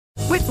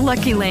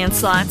Lucky Land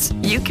Slots,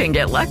 you can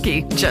get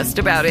lucky just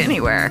about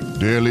anywhere.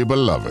 Dearly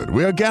beloved,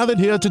 we are gathered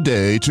here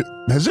today to...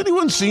 Has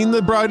anyone seen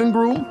the bride and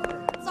groom?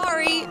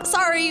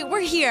 Sorry, we're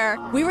here.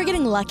 We were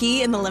getting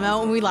lucky in the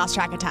limo and we lost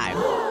track of time.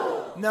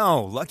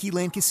 No, Lucky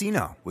Land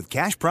Casino, with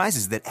cash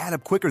prizes that add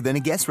up quicker than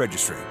a guest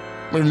registry.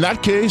 In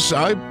that case,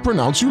 I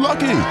pronounce you lucky.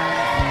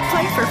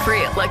 Play for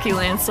free at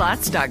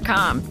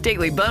LuckyLandSlots.com.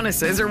 Daily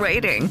bonuses are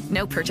waiting.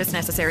 No purchase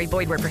necessary.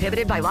 Void where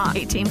prohibited by law.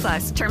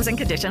 18+. Terms and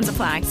conditions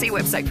apply. See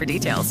website for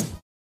details.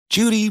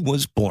 Judy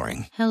was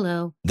boring.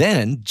 Hello.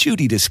 Then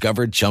Judy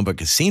discovered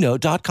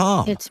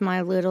ChumbaCasino.com. It's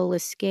my little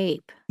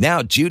escape.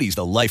 Now Judy's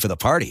the life of the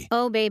party.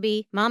 Oh,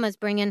 baby, mama's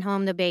bringing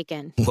home the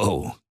bacon.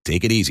 Whoa,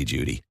 take it easy,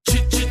 Judy.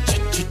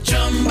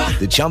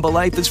 The Chumba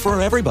life is for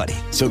everybody.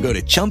 So go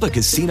to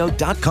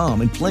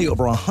ChumbaCasino.com and play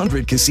over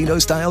 100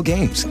 casino-style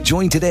games.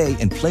 Join today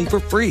and play for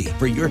free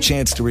for your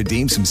chance to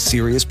redeem some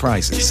serious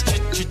prizes.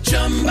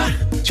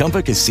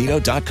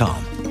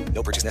 ChumbaCasino.com.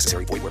 No purchase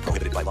necessary. Void where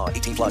prohibited by law.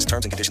 18+.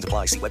 Terms and conditions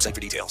apply. See website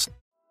for details.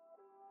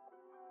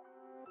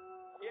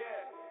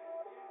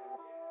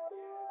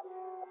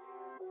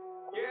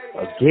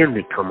 Again,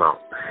 they come out.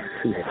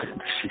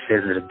 She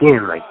says it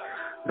again, like,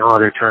 no,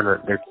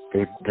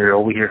 they're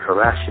over here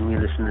harassing me,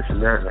 this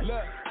and that. Like,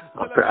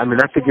 I mean,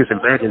 I could just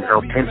imagine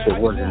how tense it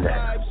was in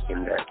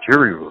that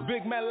jury room.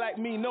 Big man like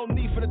me, no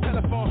need for the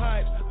telephone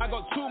hype. I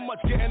got too much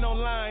getting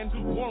online.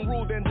 One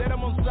rule, then let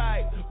them on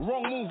side.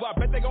 Wrong move, I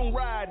bet they gon'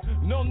 ride.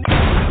 No need.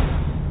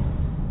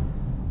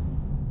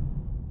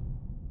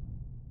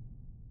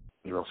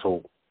 You know,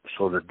 so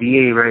the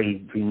DA,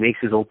 right? He makes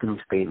his opening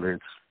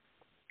statements,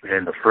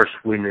 and the first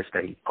witness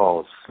that he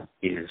calls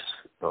is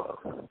I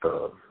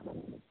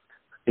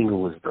think it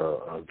was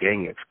the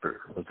gang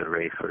expert was the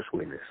very first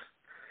witness.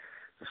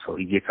 So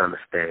he gets on the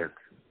stand,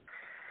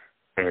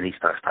 and he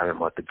starts talking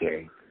about the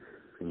gang.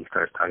 And he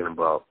starts talking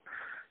about,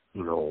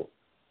 you know,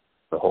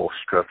 the whole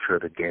structure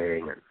of the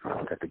gang,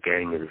 and that the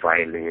gang is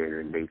violent,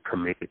 and they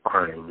commit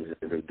crimes,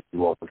 and they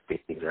do all these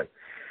things, right?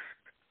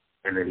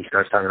 And then he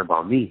starts talking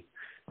about me.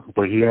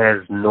 But he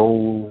has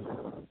no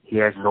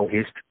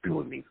history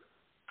with me,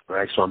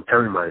 right? So I'm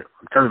telling my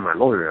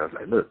lawyer, I was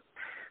like, look,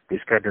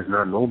 this guy does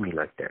not know me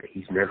like that.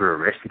 He's never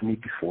arrested me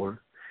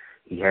before.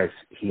 He has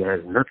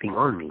nothing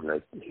on me.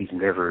 Like, he's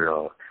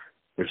never.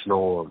 There's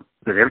no.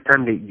 Because every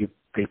time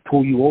they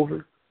pull you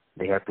over,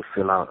 they have to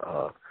fill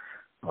out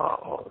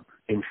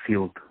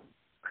infield.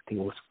 I think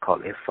it was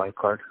called FI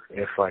card,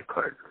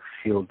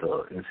 field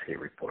incident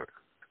report,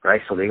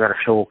 right? So they got to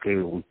show, okay,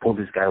 we pulled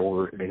this guy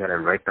over. They got to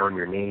write down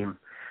your name.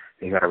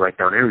 They got to write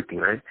down everything,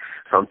 right?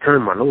 So I'm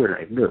telling my lawyer,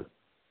 like, look,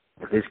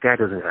 if this guy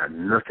doesn't have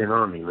nothing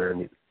on me,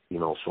 man, you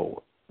know,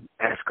 so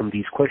ask him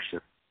these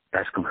questions.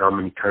 Ask him how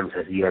many times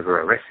has he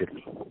ever arrested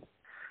me.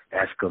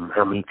 Ask him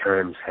how many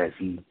times has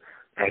he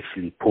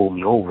actually pulled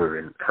me over,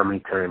 and how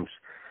many times,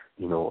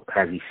 you know,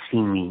 has he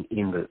seen me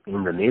in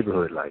the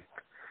neighborhood, like,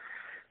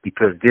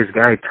 because this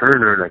guy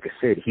Turner, like I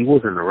said, he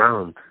wasn't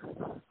around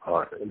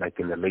like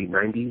in the late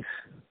 90s,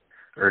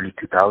 early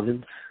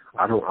 2000s.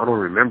 I don't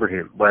remember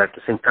him, but at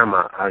the same time,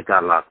 I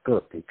got locked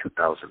up in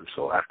 2000.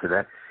 So after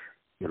that,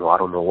 you know, I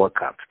don't know what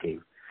cops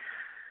came.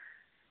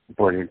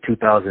 But in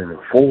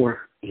 2004,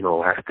 you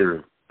know,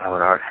 after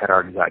I had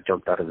already got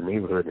jumped out of the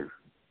neighborhood and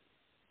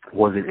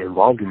wasn't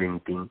involved in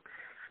anything,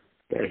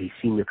 yeah, he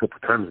seen me a couple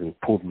of times and he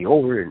pulled me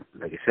over. And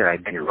like I said, I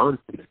didn't run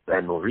because I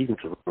had no reason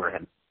to run. I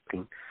had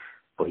nothing.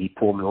 But he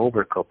pulled me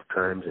over a couple of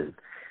times,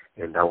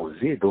 and that was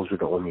it. Those were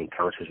the only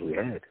encounters we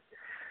had.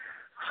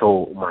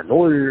 So my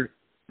lawyer,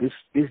 this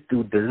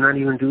dude does not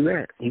even do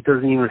that. He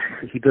doesn't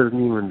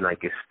even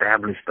like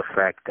establish the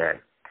fact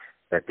that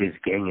this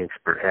gang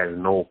expert has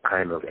no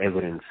kind of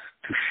evidence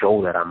to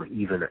show that I'm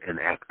even an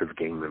active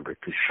gang member,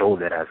 to show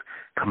that I've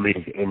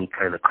committed any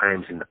kind of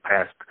crimes in the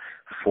past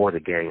for the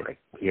gang. Like,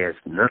 he has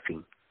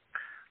nothing.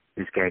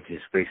 This guy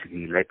just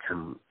basically lets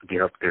him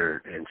get up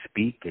there and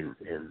speak, and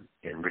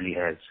really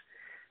has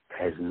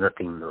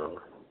nothing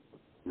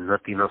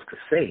else to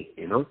say,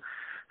 you know.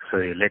 So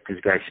they let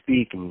this guy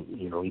speak, and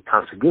you know, he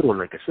talks a good one,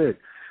 like I said.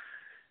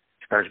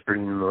 He starts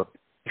bringing up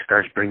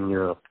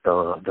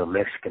the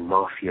Mexican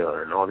mafia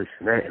and all this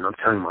and that, and I'm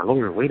telling my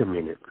lawyer, wait a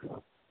minute,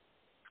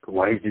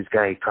 why is this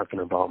guy talking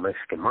about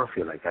Mexican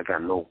mafia? Like, I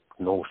got no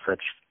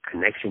such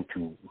connection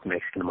to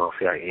Mexican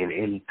mafia in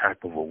any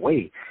type of a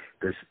way.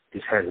 This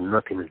has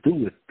nothing to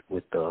do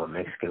with the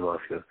Mexican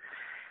mafia.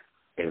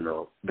 And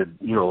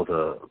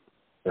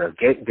the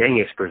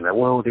gang experts, like,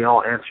 well, they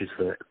all answer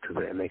to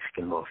the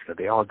Mexican mafia.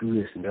 They all do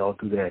this and they all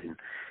do that, and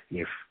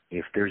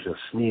if there's a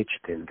snitch,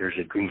 then there's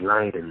a green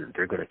light, and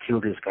they're gonna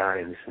kill this guy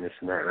and this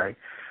and that, right?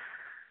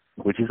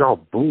 Which is all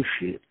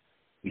bullshit,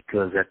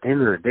 because at the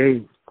end of the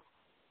day,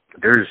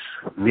 there's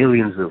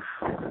millions of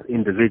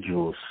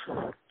individuals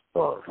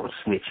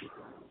snitching,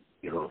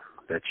 you know,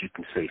 that you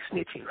can say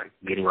snitching, like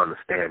getting on the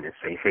stand and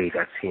saying, hey,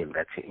 that's him.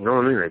 You know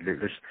what I mean?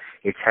 Like,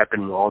 it's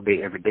happening all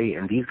day, every day,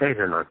 and these guys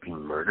are not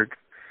being murdered.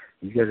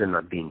 These guys are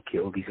not being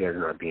killed. These guys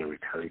are not being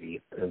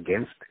retaliated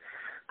against.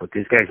 But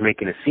this guy's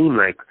making it seem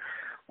like,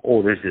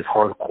 oh, there's this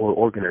hardcore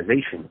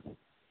organization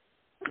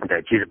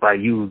that just by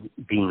you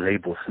being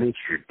labeled snitch,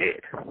 you're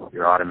dead.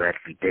 You're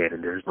automatically dead,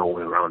 and there's no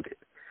way around it.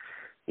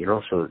 You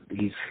know, so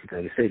he's,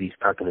 like I said, he's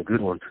talking a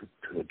good one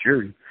to the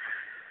jury.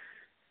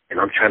 And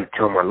I'm trying to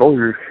tell my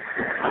lawyer,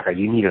 like,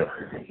 you need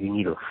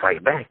to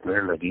fight back,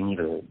 man. Like, you need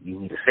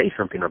to say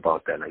something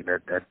about that. Like,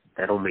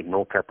 that don't make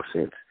no type of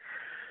sense.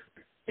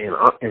 And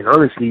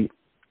honestly,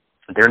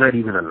 they're not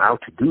even allowed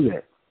to do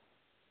that.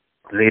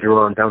 Later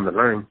on down the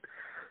line,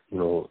 you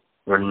know,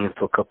 running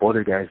into a couple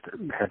other guys that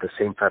had the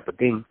same type of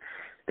thing,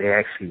 they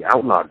actually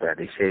outlawed that.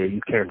 They say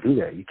you can't do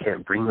that. You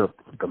can't bring up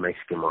the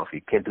Mexican mafia.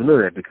 You can't do none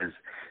of that because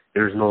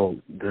there's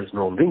no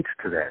links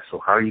to that. So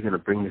how are you going to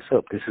bring this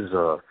up? This is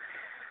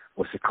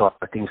what's it called?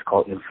 I think it's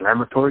called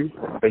inflammatory.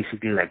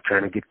 Basically, like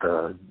trying to get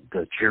the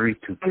jury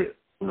to get,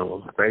 you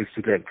know,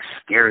 basically like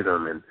scare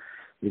them, and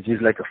it's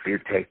just like a fear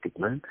tactic,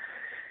 man.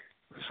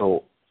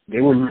 So they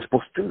weren't even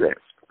supposed to do that,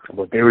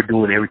 but they were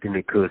doing everything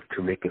they could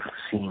to make it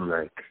seem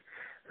like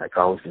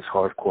I was this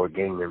hardcore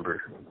gang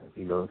member,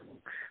 you know,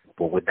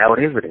 but without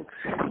evidence,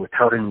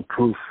 without any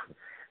proof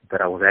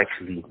that I was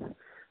actually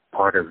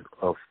part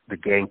of the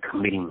gang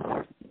committing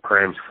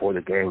crimes for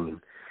the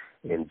gang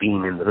and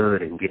being in the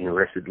hood and getting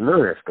arrested. None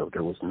of that stuff.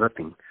 There was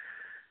nothing.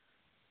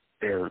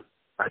 And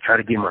I tried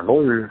to get my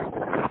lawyer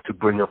to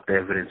bring up the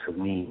evidence of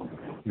me,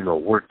 you know,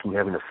 working,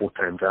 having a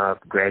full-time job,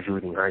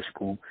 graduating high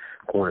school,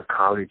 going to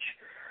college.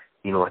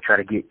 You know, I tried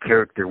to get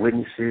character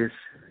witnesses,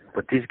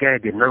 but this guy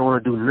did not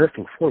want to do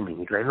nothing for me.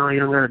 He's like, no, you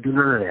don't got to do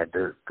none of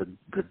that.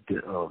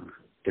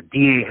 The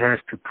DA has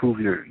to prove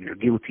you're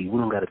guilty. We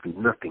don't got to do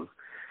nothing.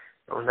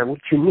 I was like, what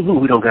you mean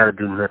we don't got to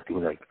do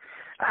nothing? Like,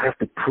 I have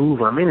to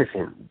prove I'm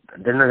innocent.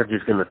 They're not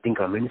just going to think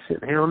I'm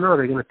innocent. Hell no,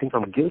 they're going to think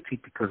I'm guilty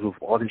because of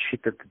all this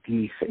shit that the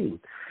DA is saying.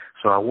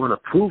 So I want to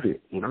prove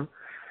it, you know.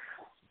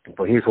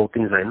 But his whole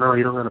thing is like, no,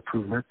 you don't got to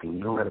prove nothing.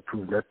 You don't got to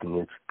prove nothing.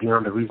 It's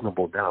beyond a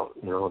reasonable doubt.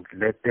 You know,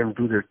 let them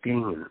do their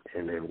thing,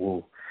 and then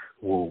we'll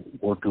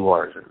do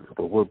ours,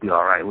 but we'll be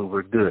all right.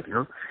 We're good, you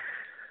know.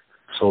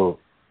 So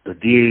the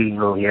DA, you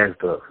know, he has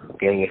the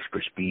gang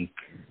expert speak,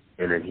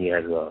 and then he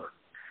has the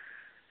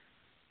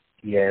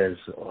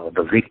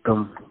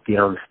victim get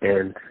on the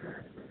stand,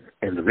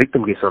 and the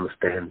victim gets on the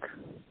stand,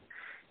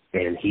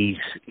 and he's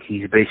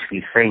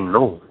basically saying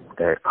no,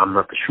 that I'm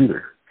not the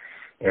shooter.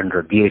 And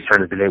the DA's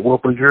trying to be like, well,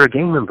 but you're a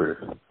gang member.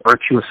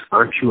 Aren't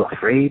you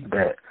afraid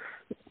that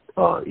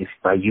if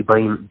by you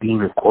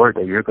being in court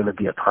that you're going to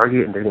be a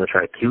target and they're going to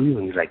try to kill you?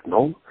 And he's like,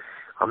 no,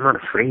 I'm not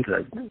afraid.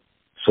 Like,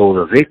 so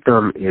the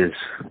victim is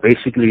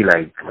basically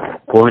like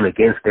going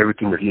against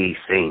everything the DA is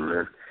saying,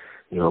 man.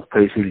 You know,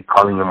 basically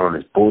calling him on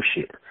his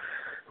bullshit.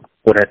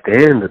 But at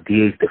the end, the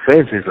DA's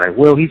defense is like,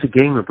 well, he's a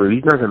gang member.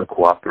 He's not going to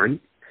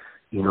cooperate.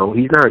 You know,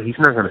 he's not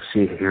going to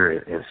sit here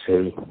and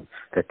say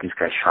that this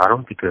guy shot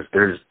him because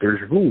there's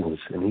rules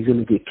and he's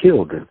going to get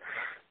killed.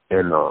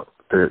 And the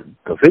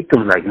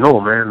victim's like, no,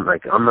 man,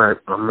 like I'm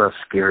not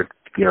scared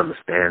to get on the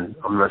stand.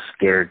 I'm not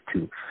scared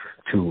to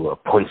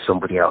point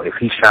somebody out. If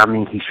he shot me,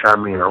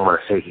 and I'm going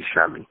to say he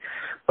shot me.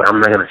 But I'm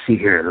not going to sit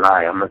here and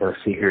lie. I'm not going to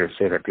sit here and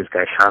say that this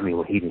guy shot me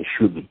when he didn't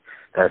shoot me.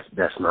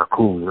 That's not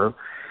cool, you know.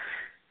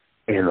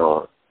 And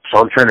so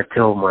I'm trying to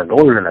tell my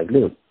lawyer, like,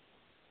 look,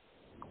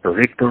 the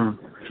victim,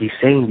 he's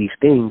saying these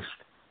things,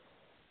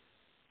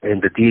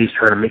 and the DA's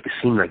trying to make it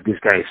seem like this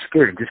guy is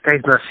scared. This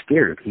guy's not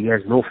scared. He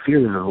has no fear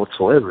in him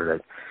whatsoever.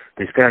 Like,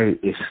 this guy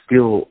is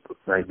still,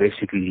 like,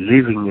 basically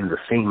living in the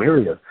same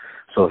area.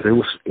 So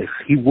if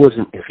he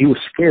was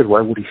scared,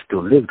 why would he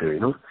still live there, you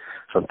know?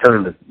 So I'm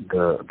telling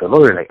the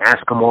lawyer, like,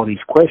 ask him all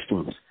these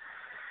questions.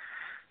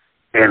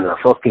 And the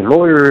fucking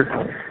lawyer,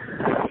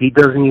 he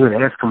doesn't even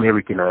ask him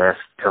everything I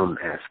tell him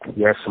to ask.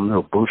 He asks some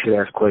little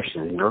bullshit-ass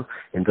questions, you know,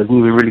 and doesn't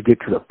even really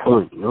get to the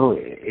point, you know.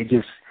 It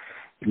just,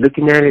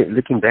 looking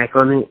back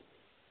on it,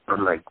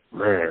 I'm like,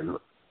 man,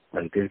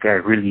 like, this guy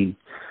really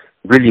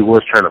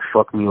was trying to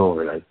fuck me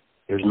over. Like,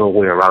 there's no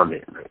way around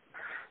it. Like,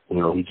 you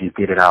know, he just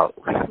did it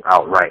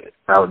outright,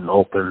 out in the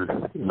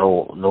open,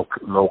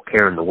 no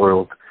care in the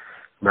world,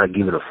 not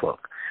giving a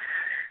fuck.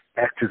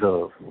 After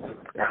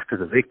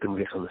the victim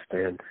gets on the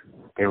stand,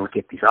 then we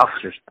get these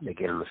officers that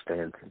get on the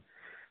stand.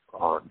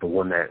 The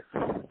one that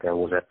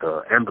was at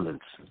the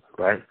ambulance,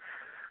 right?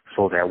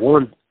 So that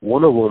one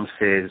of them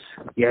says,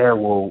 yeah,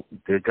 well,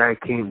 the guy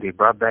came, they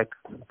brought back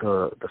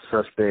the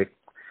suspect,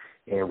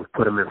 and we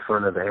put him in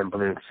front of the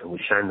ambulance, and we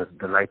shined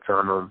the lights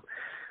on him.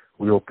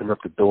 We opened up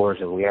the doors,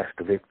 and we asked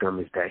the victim,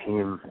 is that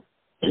him?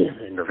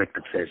 And the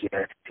victim says, yeah,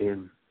 it's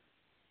him.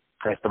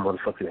 That's the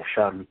motherfucker that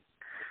shot me.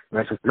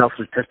 Right, so an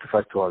officer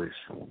testifies to all this,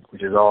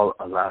 which is all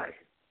a lie.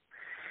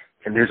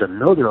 And there's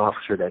another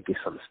officer that gets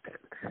on the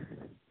stand,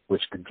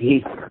 which the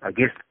DA, I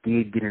guess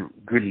the DA didn't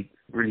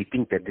really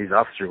think that this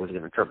officer was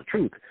going to tell the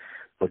truth.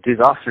 But this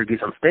officer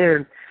gets on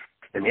stand,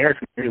 and they ask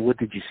him, hey, what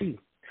did you see?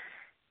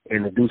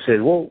 And the dude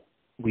says, well,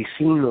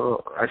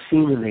 I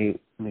seen when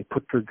they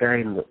put the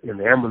guy in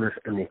the ambulance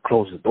and they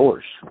closed the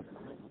doors.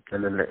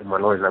 And then my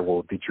lawyer's like,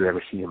 well, did you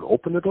ever see him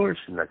open the doors?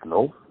 And like,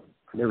 no,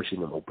 I've never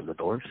seen him open the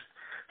doors.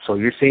 So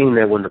you're saying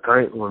that when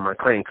my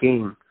client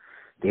came,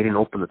 they didn't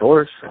open the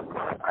doors?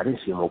 I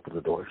didn't see him open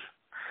the doors.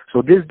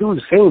 So this dude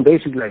is saying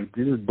basically, like,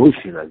 this is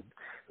bullshit. Like,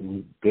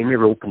 they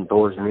never opened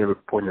doors, they never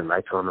pointed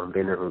lights on him,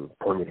 they never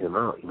pointed him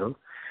out, you know?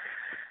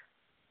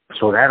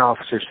 So that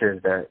officer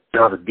says that,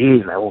 now the DA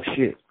is like, oh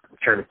shit, we're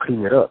trying to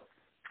clean it up.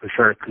 We're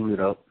trying to clean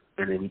it up,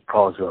 and then he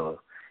calls the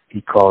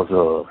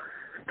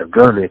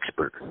gun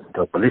expert,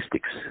 the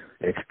ballistics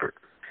expert,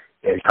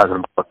 and he's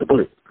talking about the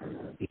bullet.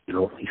 You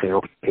know, he's saying,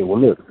 okay, well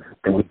look,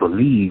 that we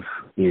believe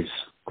is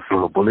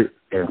from a bullet,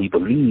 and we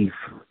believe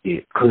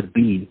it could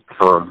be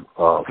from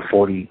a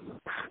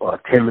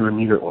 10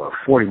 millimeter or a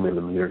 40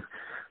 millimeter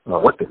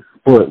weapon,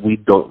 but we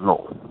don't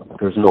know.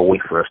 There's no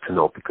way for us to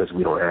know because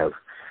we don't have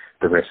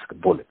the rest of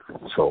the bullet.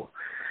 So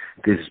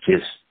this is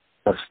just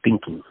us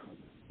thinking,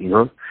 you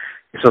know.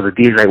 So the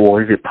DA's like, well,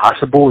 is it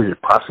possible? Is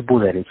it possible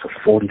that it's a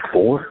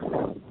 44?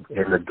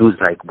 And the dude's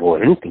like,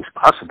 well, anything's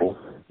possible,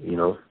 you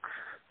know.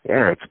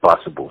 Yeah, it's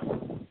possible.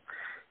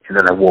 And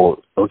then like,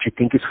 well, don't you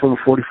think it's from a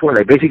 44?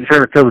 Like, basically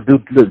trying to tell the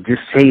dude, look,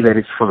 just say that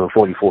it's from a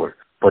 44.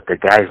 But the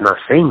guy's not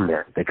saying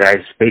that. The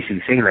guy's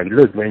basically saying, like,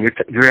 look, man,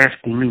 you're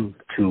asking me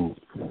to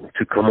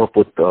come up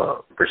with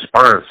the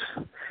response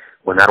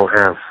when I don't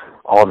have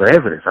all the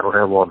evidence. I don't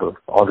have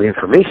all the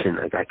information.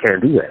 Like, I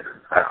can't do that.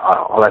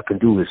 All I can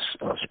do is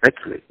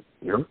speculate,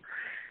 you know.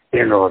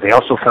 And they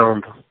also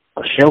found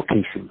a shell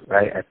casing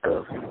right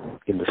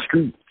in the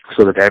street.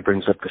 So the guy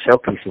brings up the shell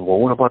casing. Well,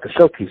 what about the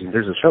shell casing?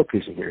 There's a shell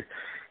casing here.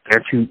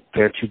 Can't you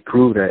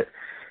prove that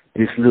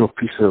this little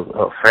piece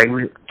of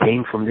fragment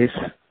came from this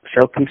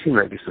shell casing?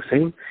 Like, it's the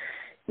same?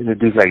 And the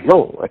dude's like,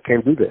 no, I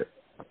can't do that.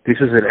 This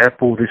is an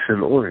apple. This is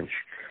an orange.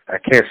 I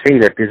can't say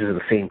that this is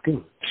the same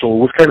thing. So it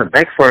was kind of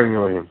backfiring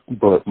on him.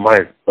 But my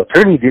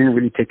attorney didn't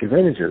really take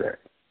advantage of that.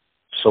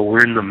 So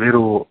we're in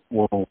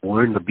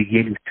the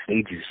beginning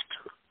stages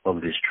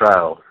of this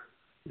trial,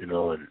 you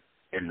know,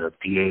 and the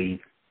DA,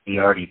 he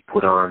already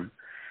put on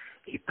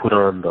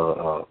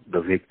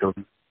the victim,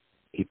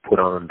 he put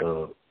on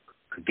the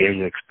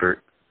gang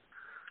expert,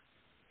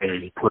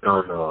 and he put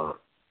on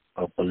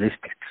a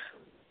ballistics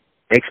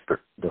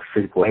expert, the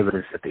physical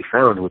evidence that they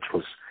found, which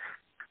was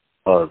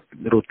a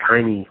little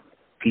tiny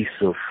piece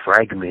of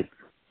fragment,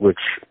 which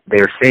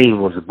they're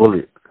saying was a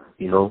bullet,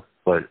 you know,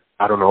 but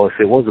I don't know if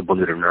it was a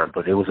bullet or not,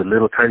 but it was a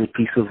little tiny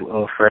piece of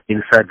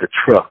fragment inside the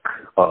truck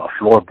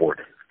floorboard.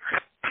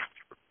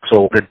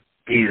 So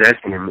he's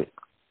asking him,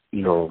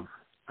 you know,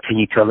 can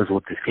you tell us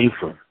what this came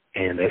from?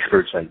 And the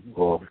expert's like,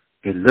 well,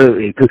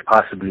 it could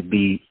possibly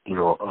be, you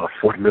know, a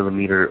 40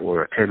 millimeter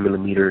or a 10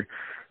 millimeter,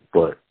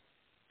 but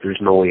there's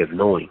no way of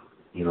knowing,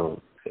 you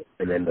know.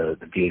 And then the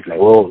DA's like,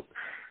 well,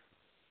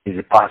 is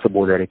it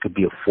possible that it could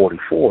be a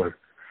 44?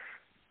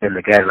 And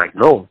the guy's like,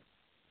 no,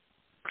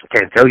 I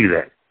can't tell you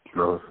that. You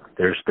know,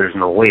 there's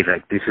no way.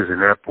 Like, this is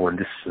an apple and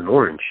this is an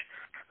orange.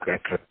 I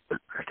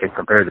can't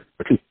compare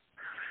the two.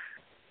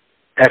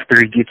 After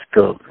he gets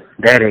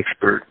that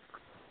expert,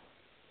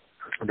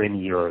 then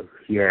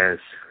he has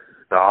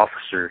the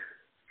officer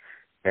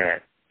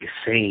that is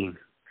saying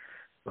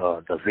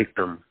the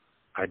victim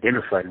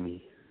identified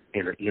me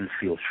in an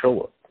infield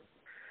show-up.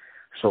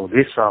 So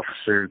this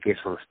officer gets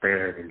on the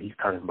stand and he's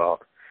talking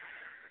about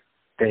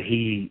that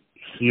he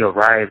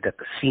arrived at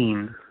the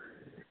scene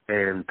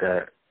and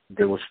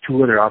there was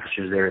two other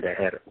officers there that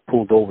had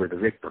pulled over the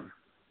victim.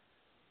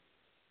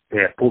 They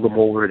had pulled him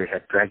over, they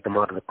had dragged him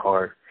out of the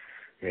car,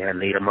 they had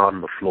laid him out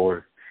on the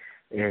floor,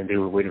 and they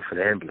were waiting for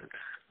the ambulance.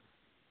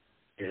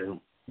 And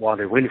while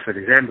they're waiting for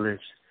this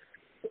ambulance,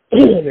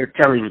 they're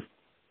telling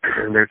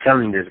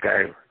this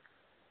guy,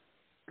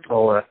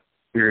 oh,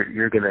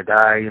 you're gonna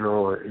die, you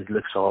know, it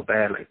looks all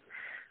bad. Like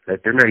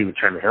they're not even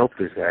trying to help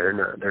this guy.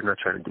 They're not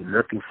trying to do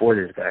nothing for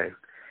this guy.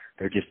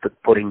 They're just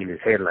putting in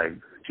his head, like,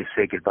 just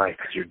say goodbye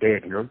because you're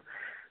dead, you know.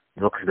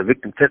 You know, because the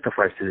victim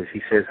testifies to this.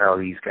 He says how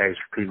these guys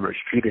pretty much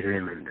treated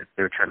him and that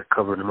they're trying to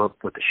cover him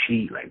up with a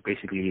sheet. Like,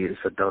 basically, it's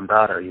a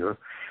dundada, you know,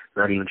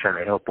 not even trying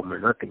to help him or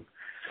nothing.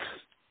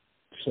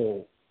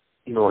 So,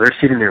 you know, they're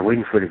sitting there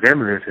waiting for this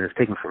ambulance and it's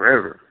taking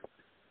forever.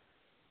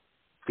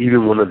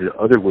 Even one of the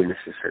other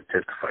witnesses had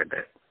testified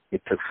that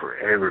it took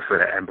forever for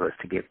the ambulance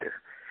to get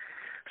there.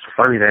 So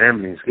finally that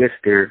ambulance gets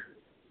there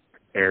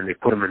and they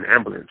put him in the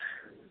ambulance.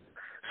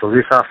 So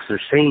this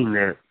officer's saying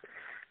that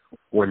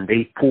when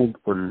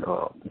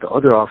the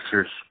other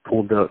officers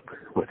pulled up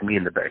with me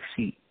in the back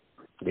seat,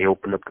 they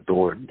opened up the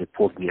door and they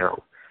pulled me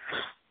out,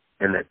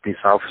 and that this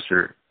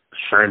officer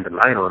shined the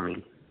light on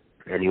me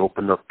and he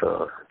opened up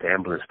the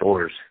ambulance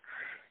doors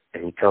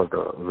and he tells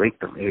the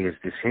victim, hey, is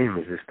this him?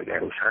 Is this the guy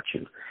who shot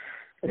you?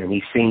 And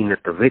he's saying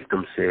that the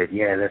victim said,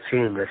 yeah, that's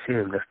him, that's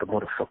the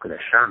motherfucker that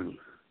shot me.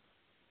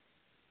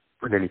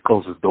 And then he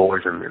closes the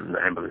doors and then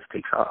the ambulance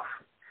takes off.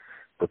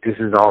 But this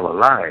is all a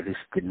lie. This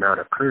did not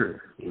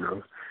occur, you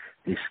know.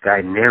 This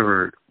guy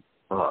never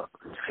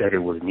said it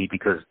was me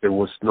because they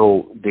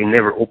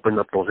never opened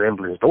up those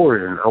ambulance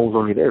doors, and I was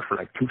only there for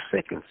like 2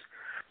 seconds.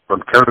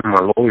 I'm telling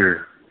my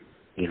lawyer,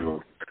 you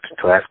know,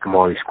 to ask him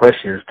all these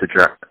questions to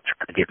try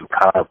to get him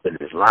caught up in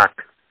his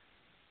lock.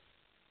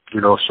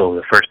 You know, so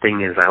the first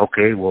thing is like,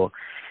 okay, well,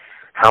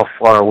 how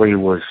far away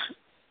was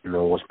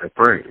my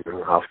brain? You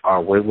know, how far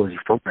away was he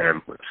from the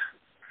ambulance?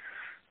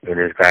 And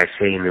this guy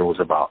saying it was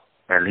about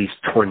at least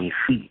 20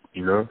 feet,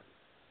 you know?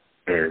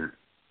 And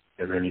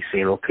then he's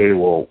saying, okay,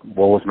 well,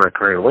 what was my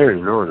client wearing,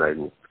 you know? Like,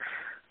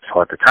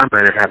 so at the time, I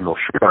didn't have no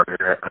shirt on. I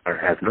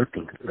didn't have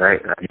nothing,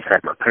 right? I just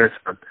had my pants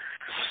on.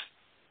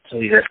 So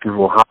he's asking,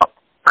 well,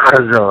 how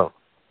does,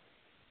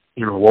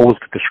 you know, what was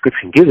the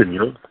description given, you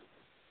know?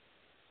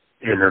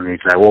 And then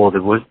he's like, well,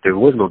 there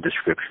was no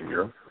description, you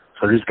know?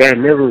 So this guy they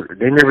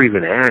never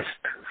even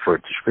asked for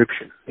a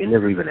description. They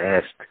never even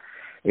asked,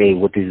 hey,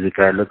 what does the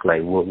guy look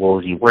like? What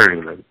was he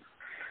wearing? Like,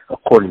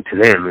 according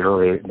to them, you know,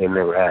 they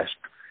never asked.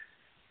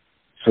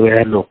 So they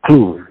had no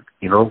clue,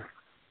 you know?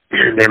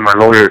 And then my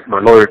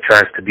lawyer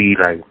tries to be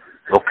like,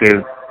 okay,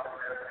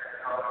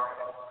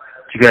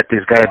 you got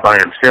this guy by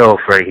himself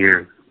right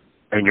here,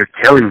 and you're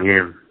telling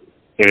him,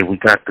 hey, we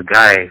got the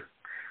guy,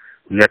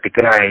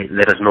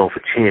 let us know if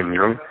it's him, you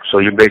know? So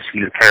you're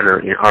basically kind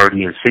of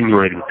already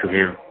insinuating to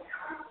him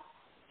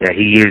that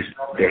he is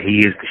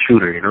the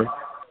shooter, you know?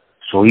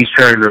 So he's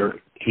trying to,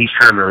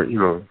 you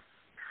know,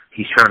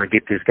 he's trying to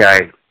get this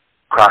guy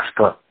crossed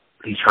up.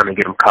 He's trying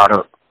to get him caught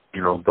up,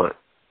 you know, but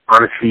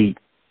honestly,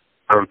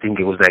 I don't think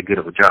it was that good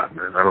of a job,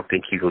 man. I don't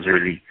think he was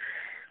really,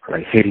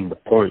 like, hitting the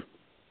point.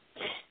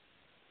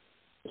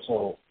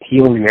 So he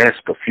only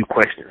asked a few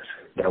questions.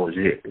 That was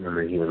it. I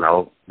mean, he was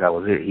out. That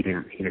was it. He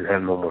didn't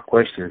have no more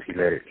questions. He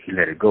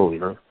let it go, you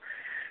know.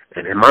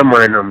 And in my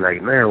mind, I'm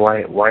like, man,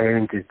 why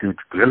ain't this dude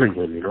grilling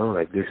him? You know,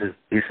 like this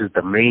is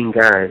the main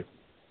guy,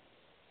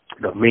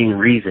 the main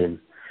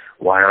reason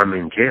why I'm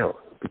in jail,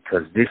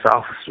 because this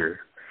officer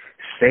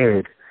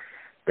said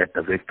that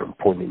the victim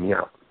pointed me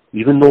out,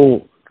 even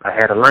though I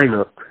had a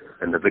lineup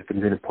and the victim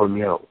didn't point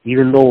me out.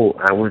 Even though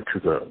I went to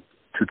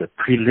the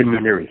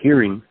preliminary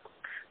hearing,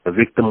 the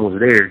victim was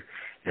there,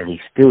 and he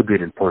still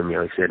didn't point me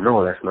out. He said,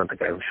 no, that's not the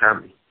guy who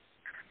shot me.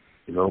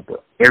 You know,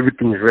 but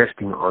everything is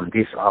resting on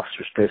this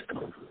officer's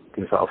testimony,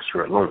 this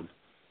officer alone.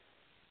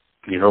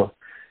 You know?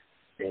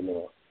 And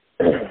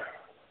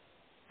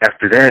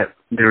after that,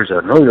 there's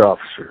another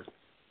officer,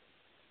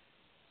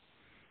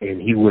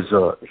 and he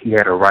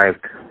had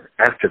arrived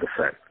after the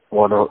fact.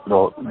 Well,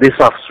 no, this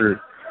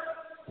officer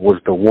was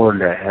the one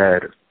that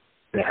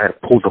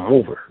had pulled him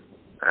over,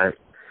 right?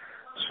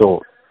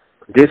 So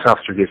this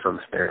officer gets on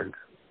the stand,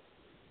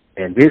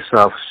 and this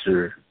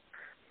officer,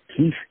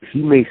 he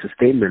makes a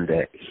statement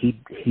that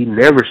he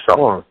never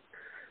saw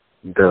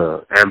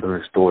the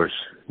ambulance doors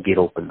get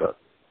opened up.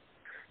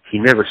 He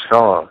never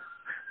saw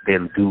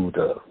them do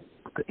the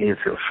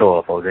infill show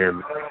up of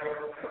them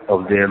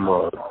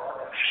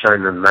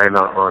shining a light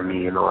out on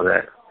me and all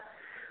that,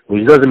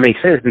 which doesn't make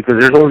sense because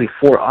there's only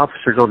 4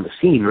 officers on the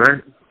scene,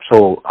 right?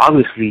 So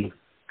obviously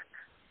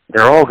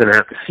they're all gonna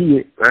have to see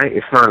it, right?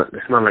 It's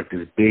not like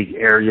this big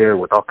area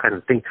with all kinds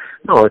of things.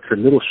 No, it's a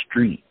little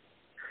street,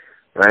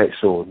 right?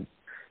 So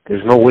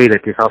there's no way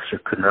that this officer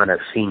could not have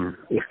seen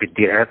if it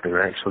did happen,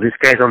 right? So this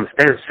guy's on the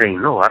stand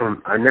saying, no,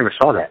 I never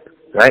saw that,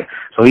 right?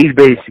 So he's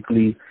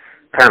basically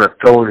kind of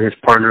throwing his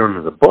partner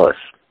under the bus,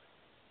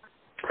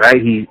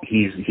 right?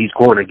 He's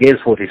going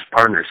against what his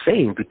partner's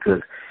saying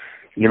because,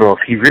 you know, if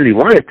he really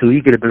wanted to,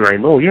 he could have been like,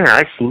 no, yeah,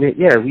 I seen it.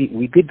 Yeah,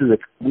 we did do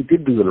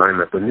the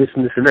lineup and this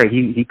and that.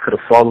 He could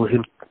have followed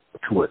him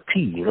to a T,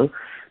 you know.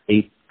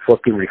 They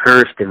fucking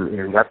rehearsed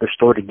and got their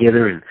story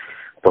together,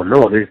 but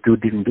no, this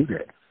dude didn't do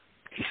that.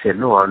 He said,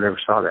 no, I never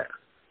saw that,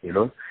 you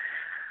know.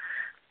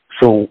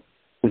 So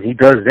when he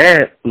does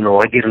that, you know,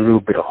 I get a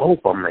little bit of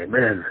hope. I'm like,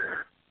 man,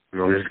 you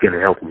know, this is going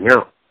to help me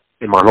out.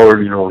 And my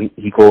lawyer, you know,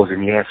 he goes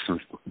and he asks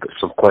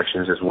some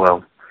questions as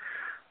well.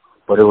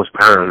 But it was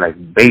kind of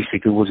like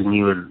basic. It wasn't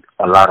even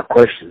a lot of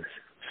questions.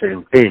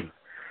 Same thing.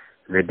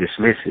 And they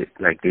dismiss it.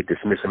 Like they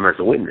dismiss him as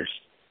a witness.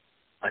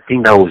 I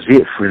think that was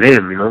it for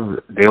them, you know.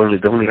 They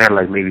only had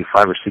like maybe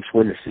 5 or 6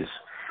 witnesses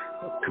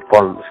to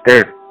fall on the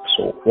stand.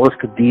 So once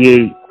the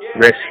DA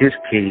rests his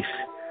case,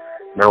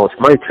 now it's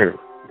my turn,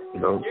 you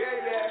know.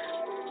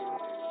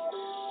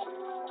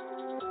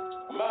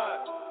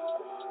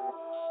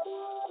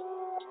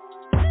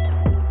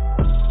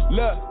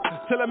 Look,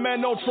 tell a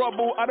man no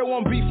trouble. I don't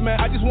want beef, man.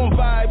 I just want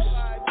vibes.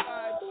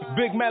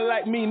 Big man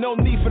like me, no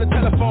need for the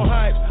telephone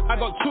hype. I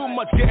got too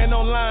much getting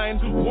online.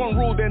 One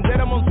rule, then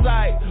dead I'm on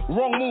site.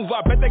 Wrong move,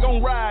 I bet they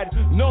gon' ride.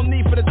 No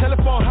need for the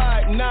telephone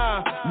hype,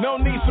 nah. No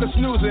need for the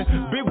snoozing.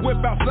 Big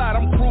whip outside,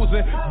 I'm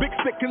cruising. Big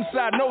stick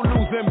inside, no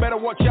losing. Better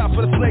watch out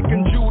for the snake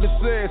and Judas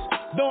is.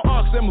 Don't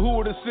ask them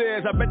who this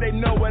is. I bet they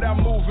know what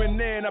I'm moving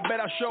in. I bet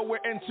I show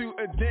it into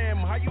a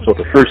dim. So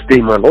the first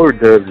thing my lawyer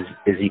does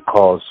is he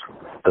calls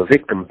the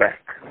victim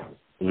back,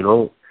 you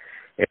know.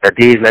 And the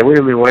DA's like, wait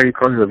a minute, why are you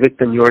calling the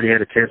victim? You already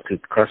had a chance to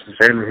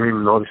cross-examine him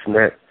and all this and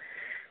that.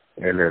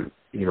 And then,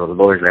 you know, the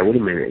lawyer's like, wait a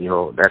minute, you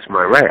know, that's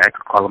my right. I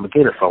could call him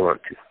again if I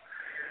want to.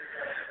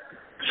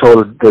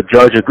 So the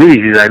judge agrees.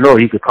 He's like, no,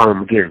 he could call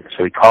him again.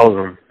 So he calls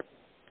him.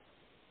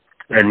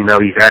 And, you know,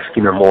 he's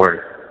asking him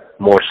more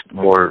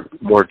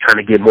trying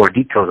to get more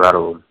details out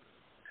of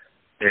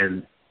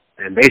him.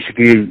 And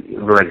basically,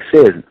 like I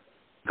said,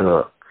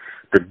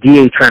 the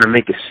DA trying to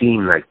make it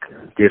seem like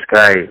this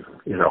guy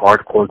is a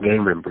hardcore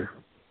gang member.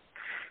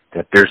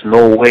 that there's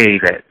no way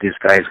that this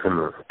guy's going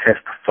to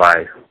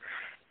testify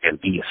and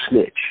be a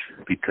snitch,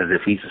 because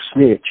if he's a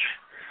snitch,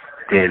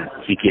 then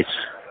he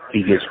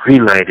gets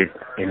green-lighted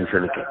and he's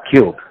going to get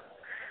killed.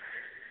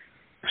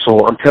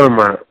 So I'm telling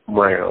my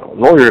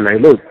lawyer,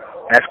 like, look,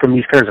 ask him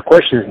these kinds of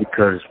questions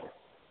because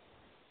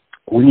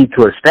we need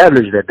to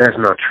establish that that's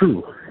not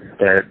true.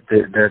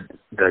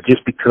 That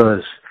just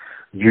because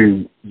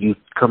you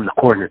come to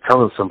court and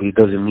tell somebody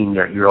doesn't mean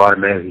that you're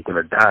automatically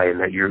going to die and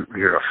that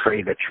you're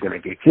afraid that you're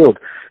going to get killed,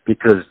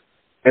 because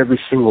every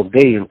single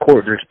day in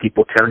court there's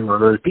people telling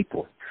on other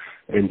people,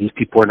 and these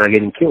people are not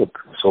getting killed.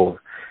 So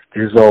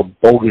this is all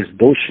bogus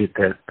bullshit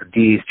that the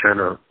DA is trying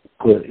to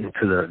put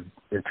into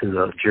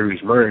the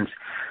jury's minds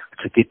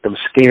to get them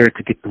scared,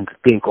 to get them to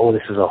think, oh,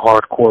 this is a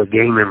hardcore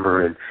gang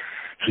member and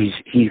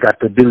he's got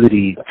the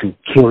ability to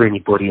kill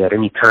anybody at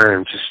any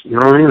time. Just, you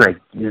know what I mean? Like,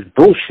 it's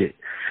bullshit.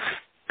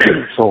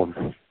 So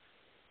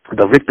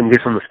the victim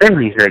gets on the stand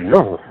and he's like,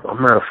 no,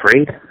 I'm not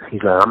afraid.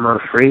 He's like, I'm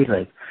not afraid.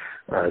 Like,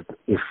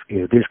 if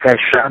this guy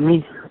shot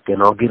me,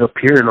 then I'll get up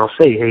here and I'll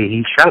say, hey,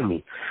 he shot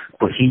me.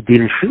 But he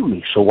didn't shoot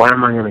me, so why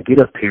am I going to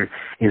get up here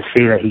and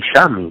say that he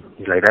shot me?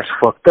 He's like, that's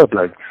fucked up,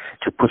 like,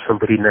 to put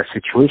somebody in that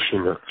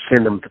situation,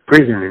 send them to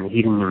prison, and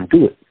he didn't even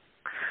do it.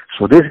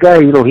 So this guy,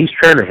 you know, he's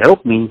trying to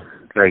help me,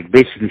 like,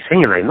 basically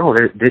saying, like, no,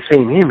 this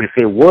ain't him. If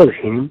it was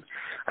him,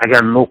 I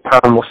got no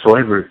problem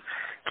whatsoever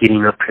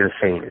getting up here and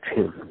saying it's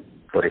him.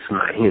 But it's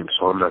not him,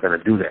 so I'm not going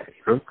to do that,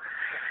 you know?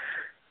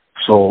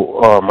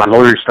 So my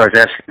lawyer starts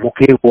asking,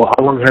 okay, well,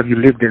 how long have you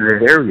lived in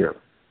that area?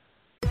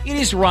 It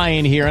is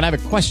Ryan here, and I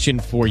have a question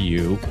for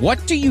you.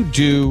 What do you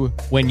do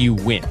when you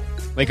win?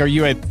 Like, are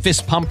you a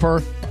fist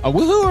pumper, a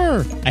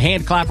woo-hooer, a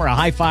hand clapper, a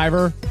high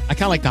fiver? I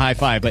kind of like the high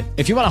five, but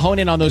if you want to hone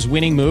in on those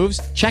winning moves,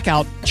 check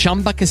out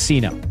Chumba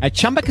Casino. At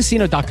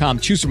ChumbaCasino.com,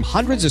 choose from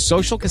hundreds of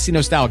social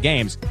casino-style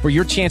games for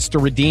your chance to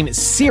redeem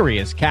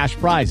serious cash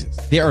prizes.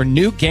 There are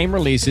new game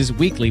releases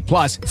weekly,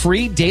 plus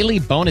free daily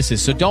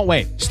bonuses, so don't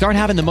wait. Start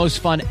having the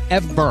most fun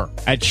ever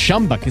at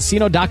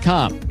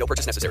ChumbaCasino.com. No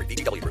purchase necessary.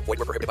 VGW. Void where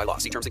prohibited by law.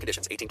 See terms and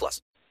conditions.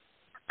 18+.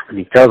 And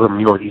he tells him,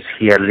 you know,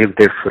 he had lived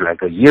there for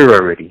like a year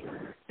already.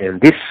 And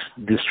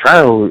this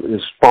trial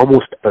is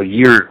almost a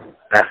year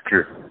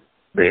after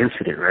the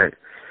incident, right?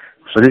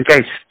 So this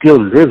guy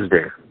still lives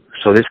there.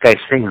 So this guy's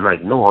saying,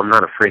 like, no, I'm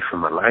not afraid for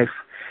my life.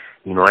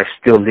 You know, I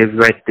still live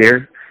right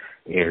there,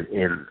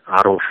 and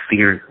I don't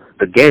fear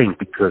the gang,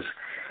 because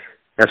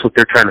that's what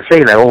they're trying to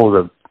say, that,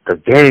 oh, the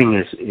gang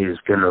is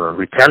going to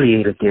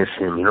retaliate against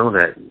him, you know,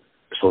 that.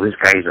 So this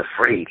guy is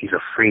afraid. He's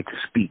afraid to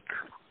speak.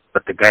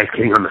 But the guy's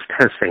getting on the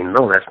stand saying,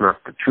 no, that's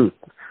not the truth.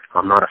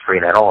 I'm not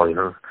afraid at all, you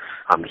know.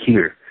 I'm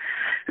here.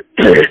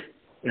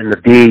 And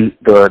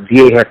the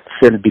DA had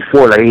said it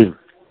before, like, hey,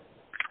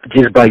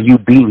 just by you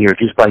being here,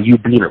 just by you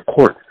being in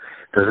court,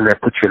 doesn't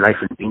that put your life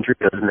in danger?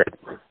 Doesn't that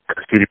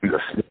consider you a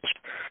snitch?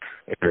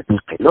 And the dude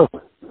said, no,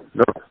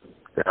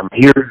 I'm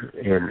here,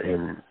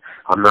 and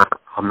I'm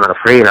not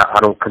afraid. I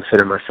don't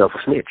consider myself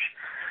a snitch.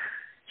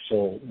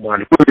 So while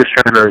we were just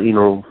trying to, you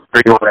know,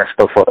 bring all that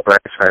stuff up, right?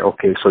 It's like,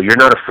 okay, so you're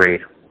not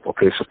afraid.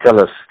 Okay, so tell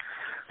us,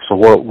 so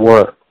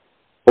what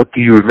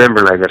do you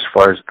remember, like, as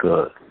far as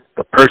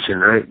the person,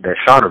 right, that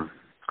shot him?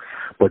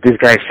 But this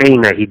guy's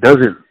saying that he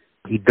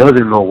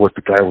doesn't know what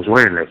the guy was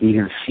wearing. Like, he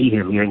didn't see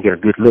him. He didn't get a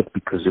good look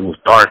because it was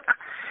dark.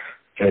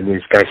 And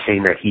this guy's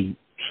saying that he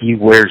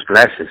wears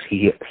glasses.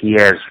 He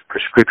has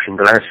prescription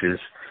glasses.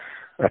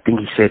 I think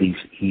he said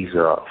he's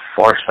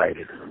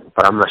farsighted,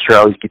 but I'm not sure.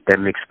 I always get that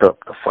mixed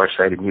up, the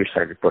farsighted,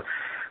 nearsighted. But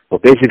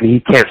basically, he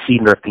can't see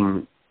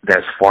nothing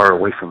that's far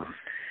away from him.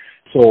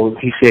 So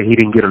he said he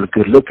didn't get a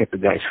good look at the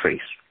guy's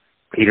face.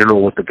 He didn't know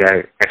what the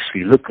guy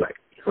actually looked like,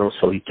 you know.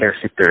 So he can't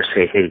sit there and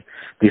say, "Hey,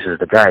 this is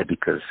the guy,"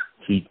 because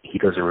he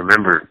doesn't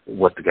remember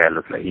what the guy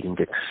looked like. He didn't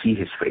get to see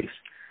his face.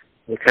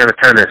 They're kind of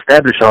trying to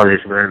establish all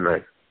this, man.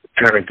 Like,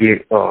 trying to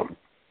get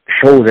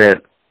show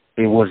that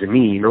it wasn't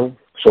me, you know.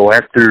 So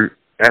after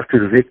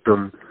the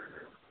victim,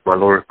 my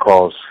lawyer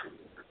calls,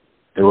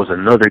 there was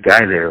another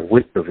guy there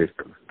with the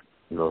victim.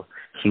 You know,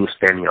 he was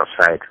standing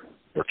outside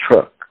the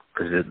truck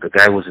because the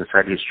guy was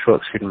inside his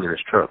truck, sitting in his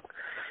truck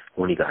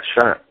when he got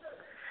shot.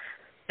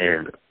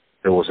 And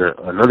there was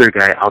another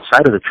guy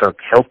outside of the truck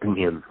helping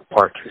him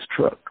park his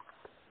truck.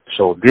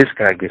 So this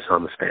guy gets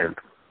on the stand,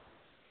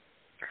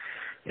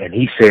 and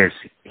he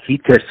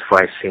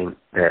testifies saying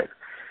that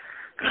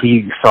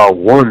he saw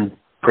one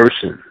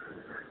person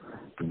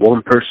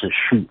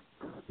shoot,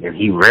 and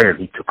he ran.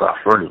 He took off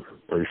running.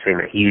 But he's saying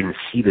that he didn't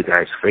see the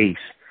guy's face,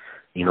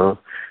 you know,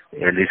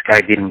 and this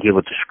guy didn't give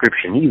a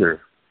description either.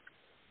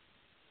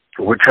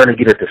 We're trying to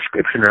get a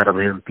description out of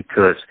him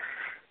because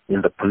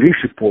in the police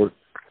report,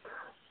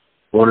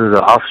 one of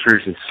the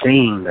officers is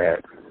saying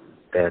that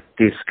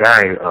this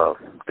guy,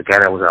 the guy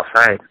that was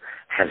outside,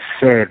 had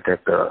said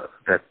that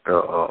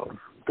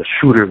the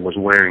shooter was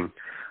wearing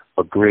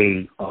a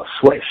gray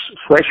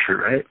sweatshirt,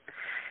 right?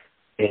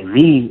 And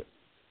me,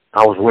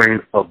 I was wearing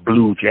a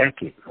blue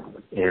jacket.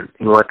 And,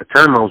 you know, at the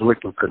time I was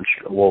working,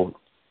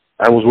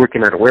 I was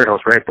working at a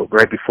warehouse, right? But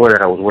right before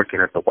that I was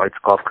working at the White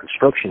Scarf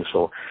Construction.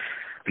 So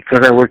because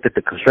I worked at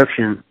the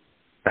construction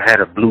I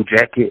had a blue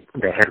jacket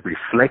that had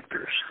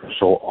reflectors.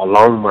 So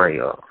along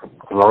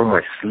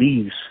my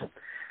sleeves,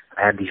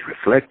 I had these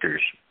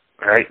reflectors,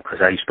 right? Because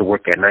I used to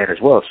work at night as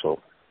well. So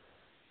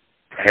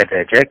I had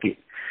that jacket,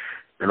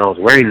 and I was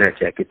wearing that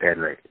jacket that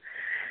night.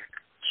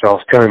 So I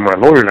was telling my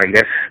lawyer, like,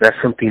 that's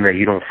something that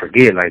you don't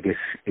forget. Like,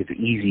 it's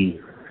easy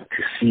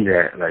to see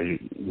that,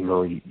 like, you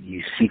know,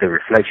 you see the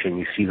reflection,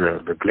 you see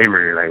the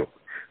glimmer, like,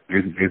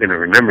 you're gonna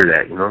remember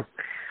that, you know.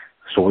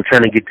 So we're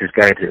trying to get this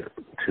guy to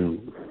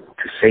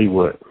say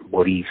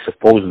what he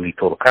supposedly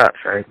told the cops,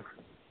 right?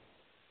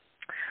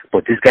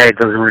 But this guy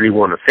doesn't really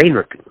want to say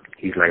nothing.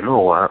 He's like,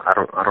 no, I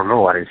don't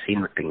know. I didn't see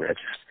nothing. I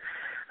just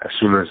as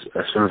soon as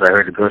I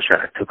heard the gunshot,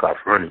 I took off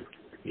running,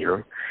 you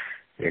know,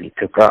 and he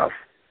took off.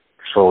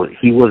 So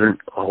he wasn't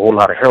a whole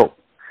lot of help.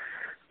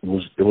 It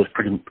was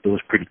pretty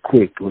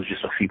quick. It was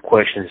just a few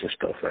questions and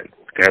stuff. Like,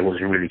 the guy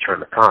wasn't really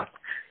trying to talk.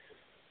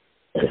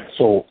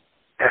 So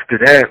after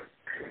that,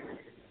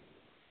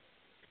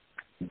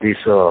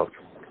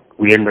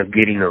 we ended up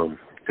getting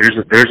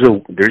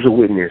there's a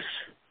witness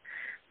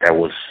that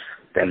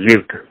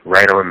lived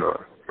right on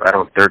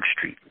 3rd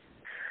Street.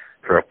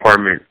 Her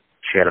apartment,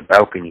 she had a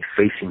balcony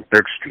facing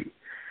 3rd Street.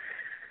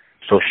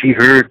 So she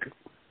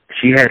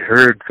had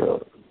heard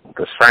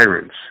the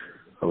sirens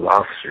of the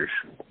officers.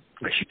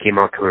 And she came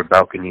out to her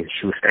balcony, and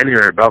she was standing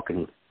on her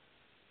balcony.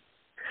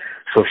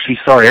 So she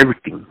saw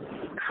everything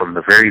from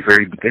the very,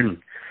 very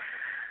beginning.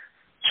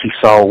 She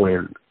saw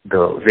when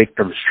the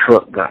victim's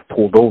truck got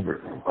pulled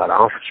over by the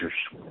officers.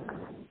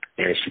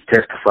 And she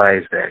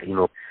testifies that, you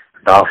know,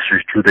 the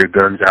officers drew their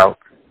guns out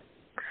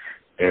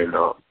and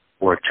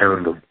were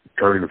telling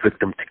the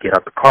victim to get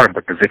out the car,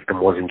 but the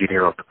victim wasn't getting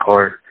out the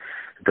car.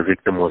 The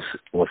victim was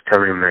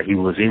telling him that he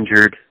was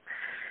injured.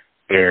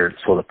 And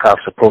so the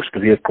cops approached the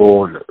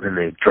vehicle, and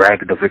they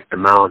dragged the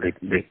victim out.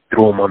 They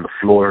threw him on the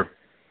floor,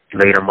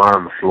 laid him out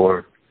on the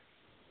floor.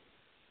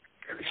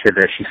 And she said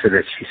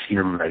that she seen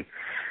him, like,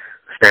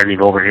 standing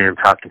over him,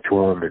 talking to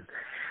him, and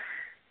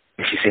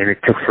she said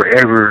it took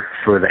forever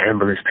for the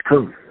ambulance to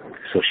come.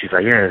 So she's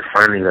like, yeah,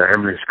 finally the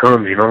ambulance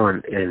comes, you know,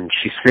 and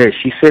she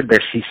said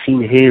that she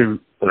seen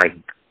him, like,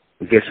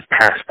 I guess,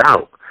 passed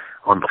out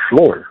on the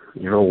floor,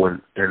 you know,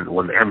 when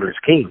the ambulance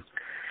came.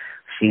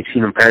 She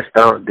seen him passed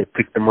out. They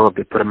picked him up.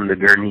 They put him in the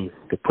gurney.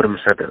 They put him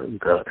inside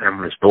the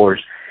ambulance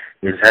doors.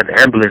 Inside the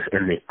ambulance,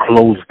 and they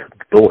closed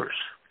the doors.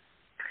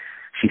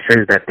 She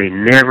says that they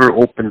never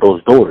opened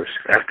those doors.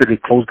 After they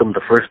closed them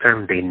the first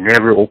time, they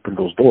never opened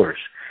those doors.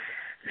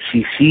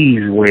 She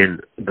sees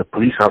when the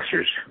police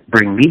officers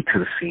bring me to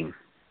the scene.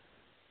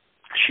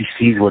 She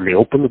sees when they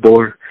open the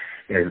door,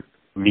 and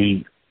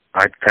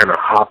I kind of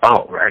hop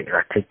out, right? And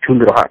I take 2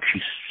 little hops.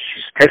 She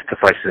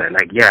testifies to that.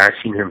 Like, yeah,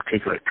 I seen him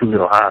take like 2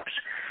 little hops.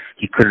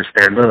 He couldn't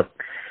stand up.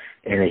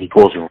 And then he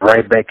goes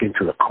right back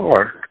into the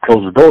car,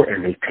 close the door,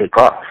 and they take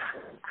off.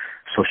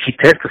 So she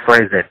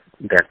testifies that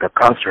the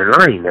cops are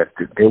lying, that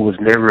there was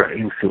never an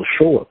infield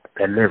show-up.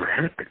 That never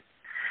happened.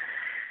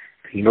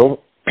 You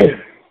know?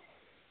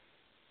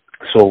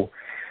 So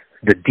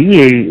the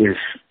DA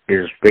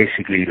is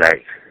basically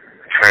like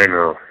trying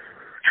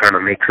to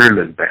make her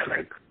look bad.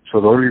 Like, so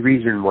the only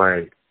reason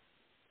why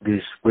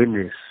this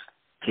witness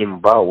came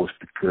about was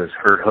because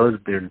her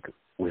husband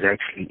was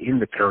actually in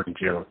the county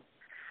jail.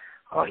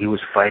 He was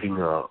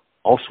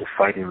also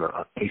fighting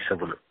a case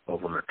of an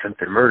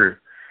attempted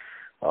murder.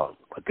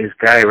 But this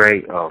guy,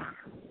 right,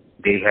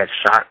 they had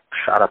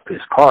shot up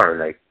his car.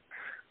 Like,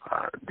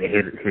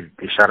 they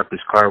shot up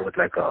his car with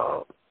like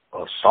a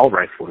assault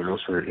rifle, you know.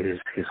 So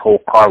his whole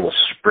car was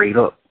sprayed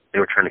up. They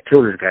were trying to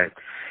kill this guy,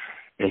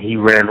 and he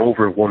ran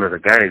over one of the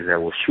guys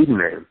that was shooting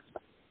at him.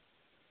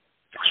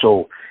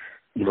 So,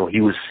 you know,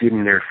 he was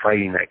sitting there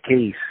fighting that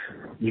case,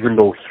 even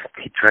though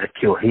he tried to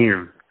kill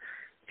him,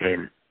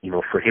 and, you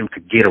know, for him to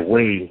get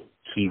away,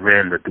 he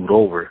ran the dude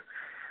over.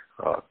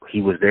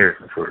 He was there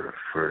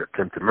for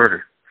attempted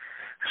murder.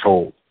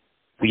 So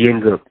we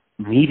ended up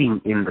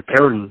meeting in the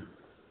county,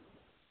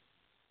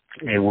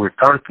 and we're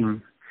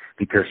talking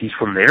because he's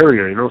from the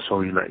area, you know.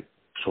 So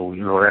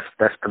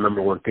that's the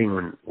number one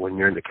thing when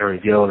you're in the county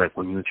jail. Like,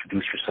 when you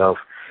introduce yourself,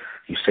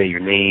 you say your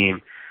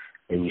name,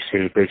 and you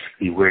say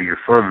basically where you're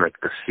from, like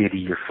the city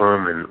you're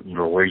from, and, you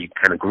know, where you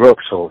kind of grew up.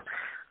 So,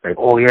 like,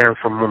 oh yeah, I'm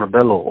from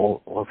Montebello,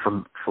 or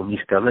I'm from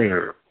East LA,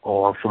 or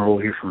oh, I'm from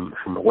over here from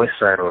the West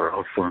Side, or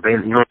I'm from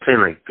Ben. You know what I'm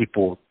saying? Like,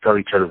 people tell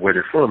each other where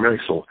they're from, right?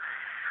 So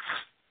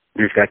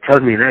this guy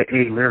tells me that,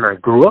 hey man, I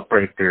grew up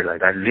right there.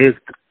 Like, I lived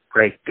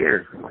right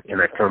there.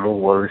 And I tell him, oh,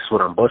 well, this is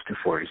what I'm busted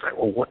for. He's like,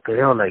 oh, what the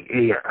hell? Like,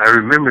 hey, I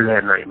remember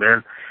that night,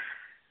 man.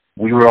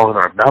 We were all on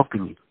our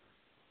balcony,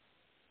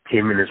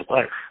 him and his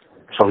wife.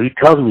 So he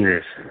tells me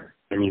this,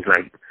 and he's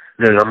like,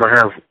 look,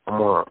 I'm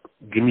gonna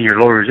give me your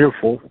lawyer's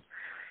info,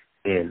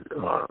 and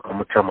I'm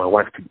gonna tell my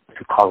wife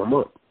to call him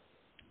up.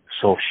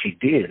 So she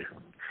did,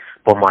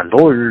 but my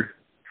lawyer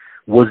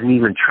wasn't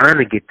even trying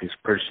to get this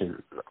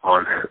person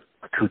on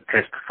to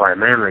testify.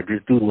 Man, like,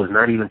 this dude was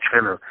not even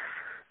trying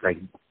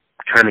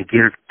to get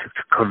her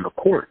to come to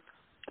court,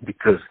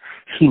 because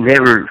he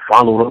never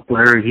followed up with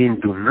her. He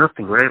didn't do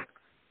nothing, right?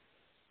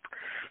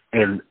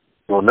 And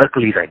Well,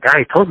 luckily that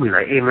guy told me,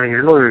 like, hey man,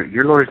 your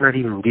lawyer's not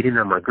even getting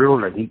at my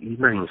girl, like he's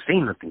not even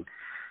saying nothing,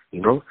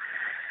 you know.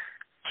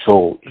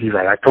 So he's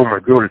like, I told my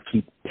girl to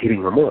keep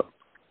hitting him up.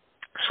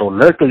 So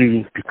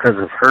luckily, because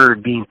of her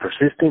being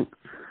persistent,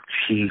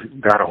 she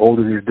got a hold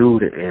of this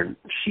dude and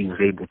she was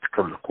able to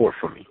come to court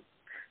for me,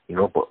 you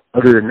know. But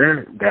other than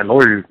that, that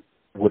lawyer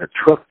would have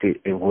trucked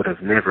it and would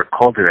have never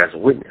called her as a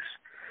witness,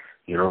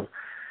 you know.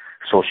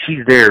 So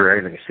she's there,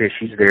 right? Like I said,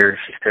 she's there.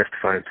 She's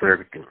testifying to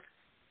everything.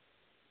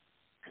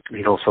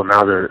 You know, so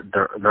now the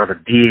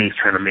DA is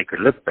trying to make her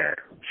look bad.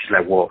 She's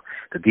like, well,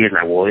 the DA is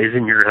like, well,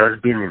 isn't your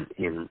husband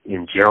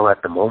in jail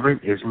at the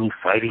moment? Isn't he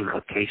fighting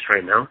a case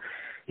right now?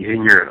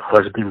 Isn't your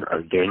husband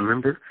a gang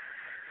member?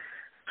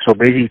 So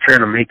basically trying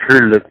to make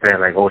her look bad,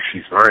 like, oh,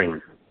 she's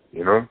lying,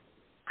 you know?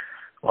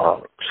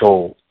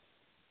 So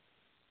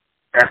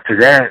after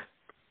that,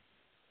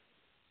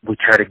 I'm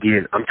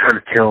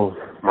trying to tell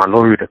my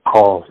lawyer to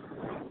call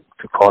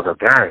the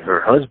guy,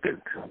 her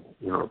husband,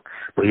 you know.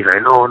 But he's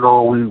like,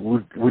 no,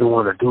 we don't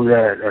want to do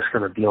that. That's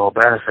going to be all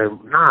bad. I said,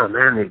 nah,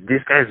 man, if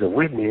this guy's a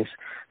witness,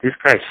 this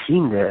guy's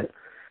seen that.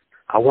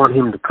 I want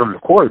him to come to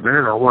court,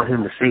 man. I want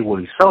him to say what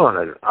he saw.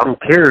 Like, I don't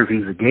care if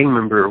he's a gang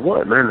member or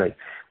what, man. Like,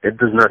 that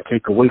does not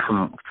take away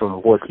from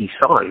what he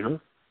saw, you know.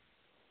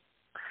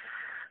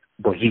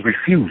 But he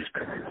refused.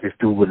 This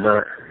dude would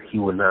not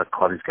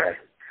call this guy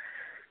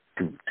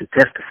to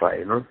testify,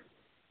 you know.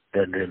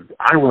 And then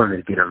I wanted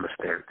to get on the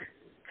stand.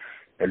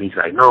 And he's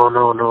like, no,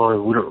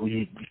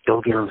 you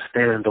don't get on the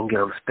stand, don't get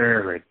on the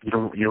stand. Like, you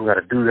don't got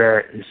to do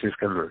that. It's just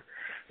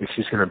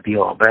gonna be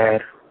all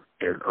bad.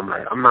 And I'm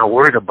like, I'm not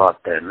worried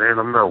about that, man.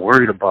 I'm not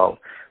worried about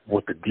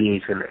what the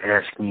DA's gonna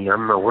ask me.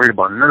 I'm not worried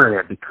about none of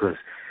that because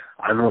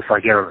I know if I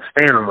get on the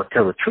stand, I'm gonna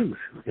tell the truth.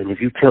 And if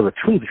you tell the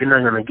truth, you're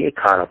not gonna get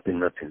caught up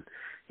in nothing.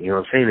 You know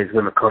what I'm saying? It's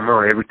gonna come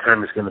out every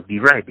time. It's gonna be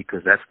right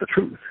because that's the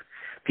truth.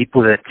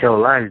 People that tell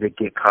lies, they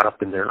get caught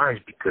up in their lies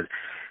because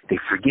they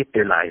forget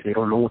their lies. They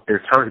don't know what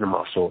they're talking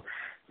about. So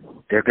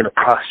they're going to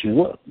cross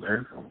you up,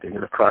 man. They're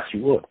going to cross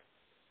you up.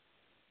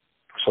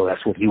 So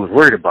that's what he was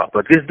worried about.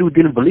 But this dude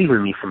didn't believe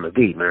in me from the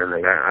gate, man.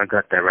 Like, I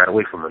got that right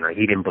away from him. Like,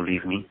 he didn't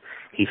believe me.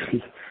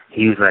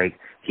 He was like,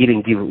 he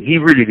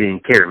really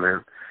didn't care,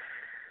 man.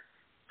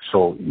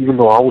 So even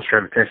though I was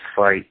trying to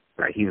testify,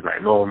 like, he was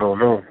like, no.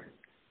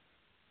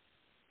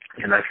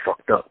 And I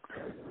fucked up.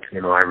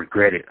 You know, I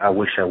regret it. I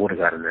wish I would have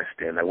gotten that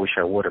stand. I wish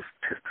I would have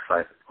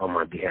testified on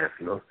my behalf,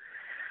 you know.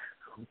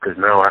 Because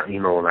now,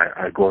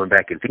 I going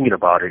back and thinking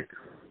about it,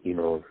 you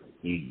know,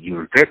 you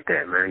regret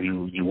that, man.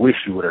 You wish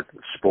you would have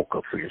spoke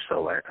up for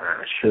yourself.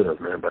 I should have,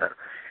 man, but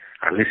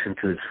I listened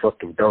to this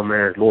fucking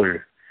dumbass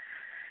lawyer.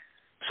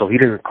 So he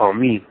doesn't call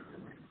me.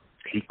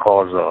 He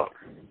calls,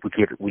 we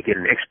get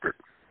an expert,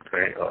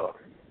 right,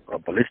 a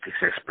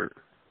ballistics expert.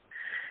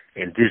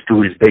 And this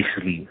dude is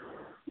basically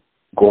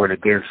going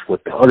against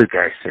what the other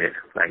guy said.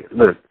 Like,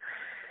 look,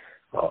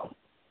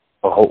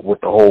 with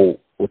the whole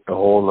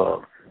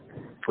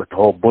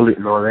bullet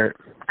and all that,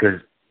 because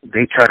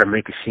they try to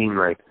make it seem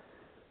like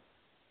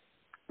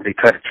they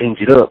try to change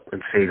it up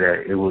and say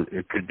that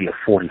it could be a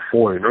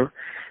 44, you know,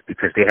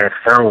 because they had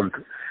found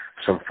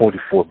some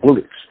 44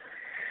 bullets.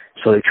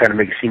 So they try to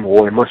make it seem,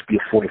 well, it must be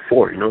a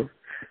 44, you know.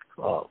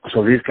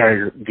 So these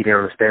guys getting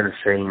on the stand and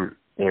saying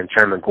and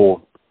trying to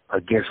go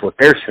against what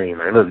they're saying.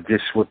 Like, look,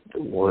 this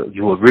what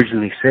you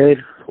originally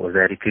said was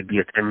that it could be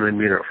a 10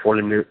 millimeter or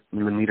 40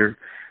 millimeter,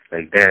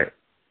 like that.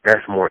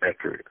 That's more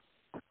accurate.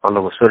 All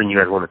of a sudden, you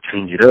guys want to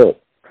change it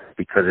up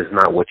because it's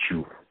not what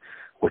you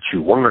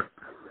want,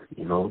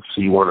 you know.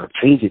 So you want to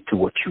change it to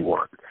what you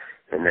want,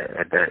 and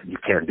that you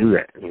can't do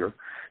that, you know.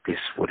 This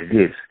is what it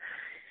is.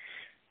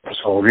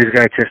 So this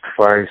guy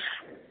testifies,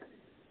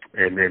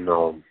 and then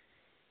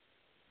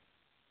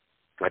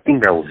I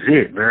think that was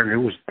it, man.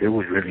 There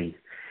was really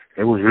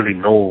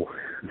no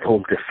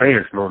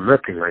defense, no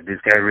nothing. Like,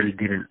 this guy really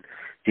didn't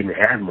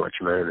have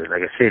much, man. And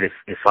like I said,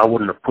 if I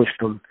wouldn't have pushed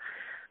him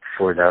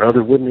for that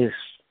other witness,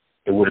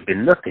 it would have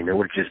been nothing. It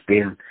would have just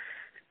been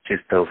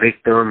the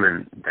victim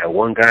and that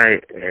one guy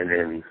and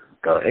then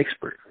the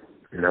expert,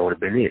 and that would have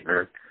been it,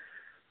 man.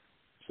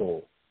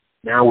 So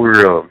now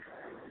we're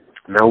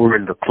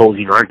in the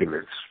closing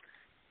arguments.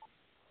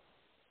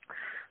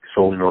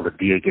 So, you know, the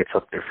DA gets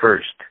up there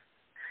first,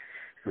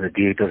 and the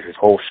DA does his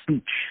whole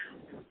speech,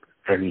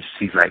 and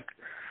he's like,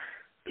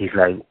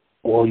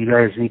 well, you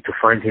guys need to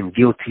find him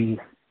guilty.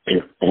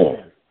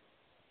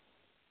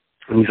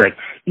 And he's like,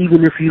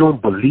 even if you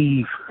don't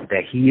believe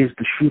that he is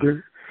the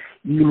shooter,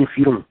 even if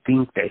you don't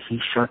think that he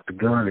shot the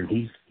gun and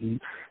he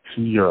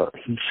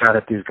shot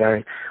at this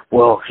guy,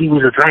 well, he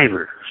was a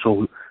driver,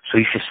 so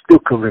you should still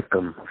convict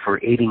him for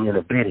aiding and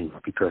abetting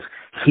because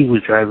he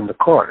was driving the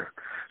car.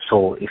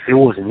 So if it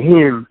wasn't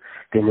him,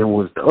 then it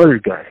was the other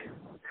guy.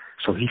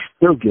 So he's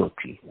still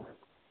guilty.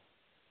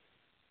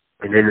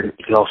 And then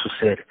he also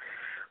said,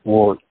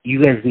 well,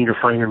 you guys need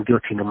to find him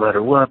guilty no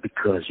matter what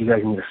because you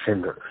guys need to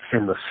send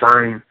a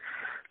sign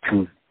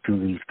to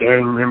these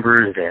gang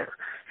members that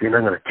you're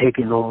not going to take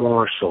it no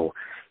more. So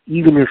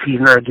even if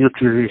he's not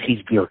guilty of this,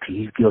 he's guilty.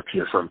 He's guilty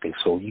of something.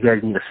 So you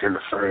guys need to send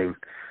a sign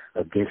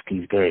against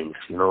these gangs,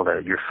 you know,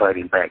 that you're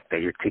fighting back,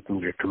 that you're taking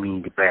your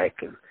community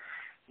back. And,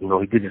 you know,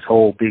 he did this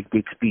whole big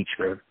speech,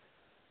 man.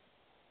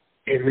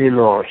 And then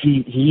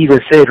he even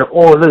said,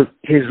 oh, look,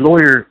 his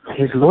lawyer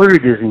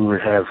doesn't even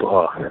have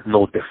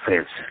no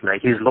defense.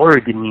 Like, his lawyer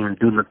didn't even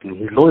do nothing.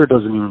 His lawyer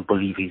doesn't even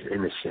believe he's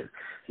innocent.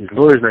 His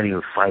lawyer's not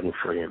even fighting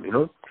for him, you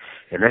know?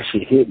 And that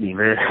shit hit me,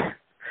 man.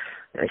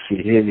 That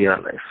shit hit me.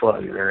 I'm like,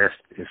 fuck, man,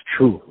 it's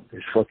true.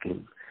 This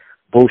fucking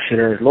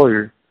bullshit-ass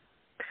lawyer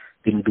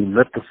didn't do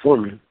nothing for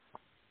me,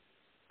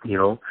 you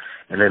know?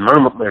 And in my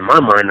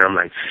mind, I'm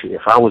like, shit,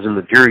 if I was in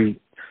the jury,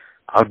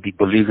 I'd be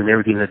believing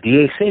everything the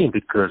DA is saying,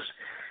 because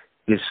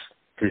his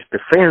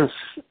defense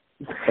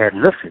had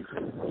nothing,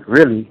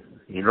 really,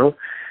 you know?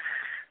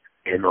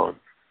 And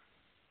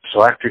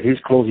so after his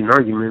closing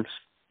arguments,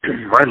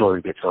 my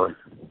lawyer gets on.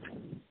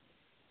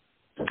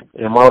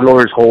 And my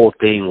lawyer's whole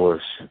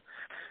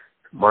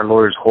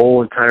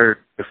entire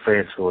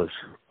defense was,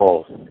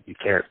 oh, you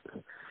can't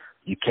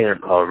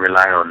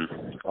rely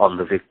on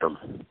the victim.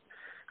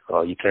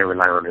 You can't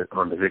rely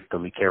on the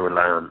victim. You can't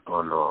rely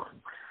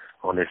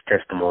on his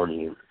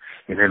testimony.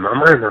 And in my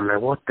mind, I'm like,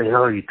 what the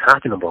hell are you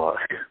talking about?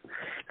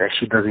 That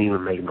shit doesn't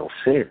even make no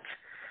sense.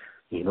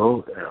 You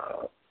know,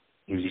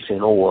 he's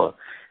saying,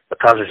 the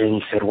cops are saying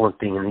he said one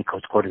thing and he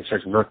goes to court and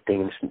says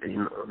nothing. And, you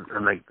know,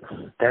 I'm like,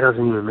 that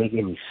doesn't even make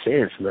any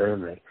sense,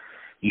 man. Like,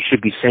 you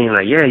should be saying,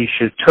 like, yeah, you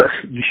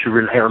should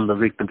rely on the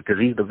victim because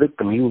he's the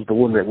victim. He was the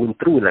one that went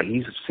through it. Like,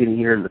 he's sitting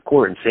here in the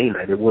court and saying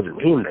that it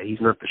wasn't him, that he's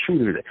not the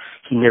shooter, that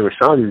he never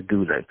saw this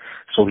dude, like,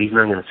 so he's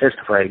not going to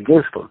testify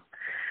against him.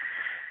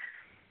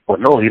 But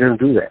no, he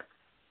didn't do that.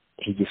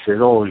 He just says,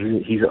 oh,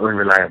 he's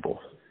unreliable.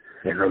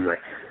 And I'm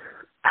like,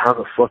 how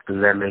the fuck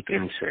does that make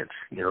any sense,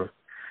 you know?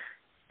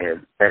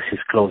 And that's his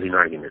closing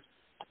argument.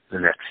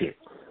 And that's it.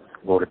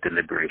 Go to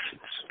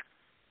deliberations.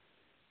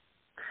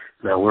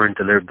 Now we're in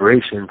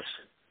deliberations,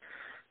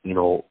 you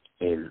know,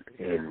 and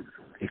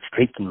it's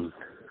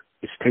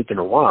taking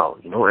a while,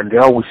 you know, and they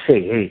always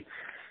say, hey,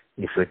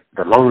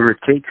 the longer it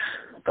takes,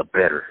 the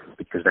better,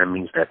 because that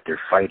means that they're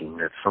fighting,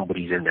 that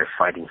somebody's in there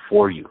fighting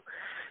for you,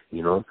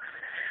 you know.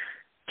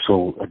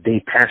 So a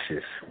day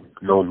passes,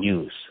 no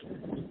news.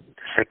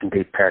 The second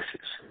day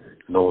passes,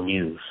 no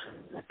news.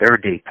 The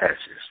third day passes.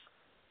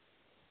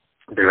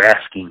 They're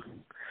asking,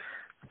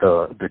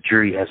 the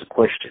jury has a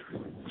question,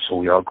 so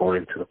we all go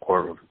into the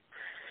courtroom.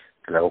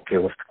 They're like, okay,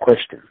 what's the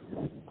question?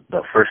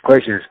 The first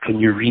question is, can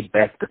you read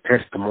back the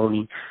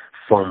testimony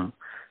from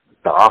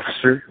the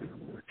officer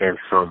and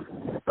from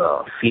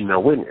the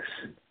female witness?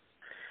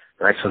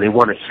 Right, so they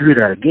want to hear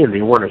that again.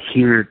 They want to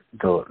hear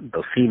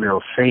the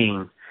female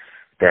saying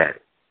that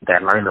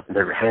lineup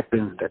never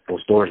happened, that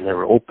those doors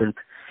never opened,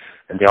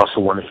 and they also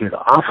want to hear the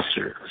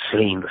officer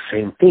saying the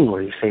same thing,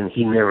 where he's saying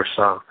he never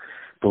saw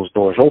those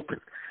doors open.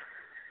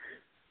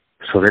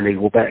 So then they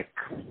go back,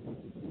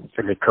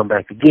 and they come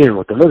back again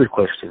with another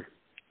question.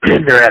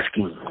 They're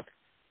asking,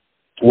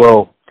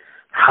 well,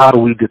 how do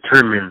we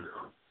determine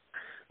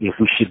if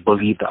we should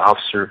believe the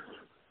officer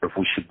or if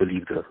we should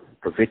believe the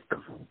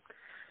victim?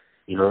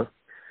 You know?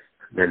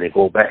 Then they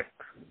go back.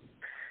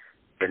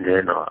 And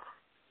then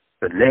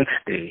the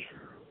next day,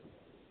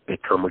 they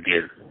come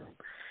again.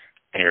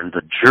 And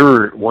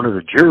one of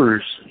the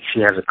jurors, she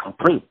has a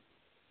complaint.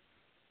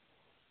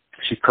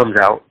 She comes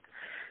out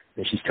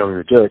and she's telling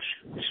the judge,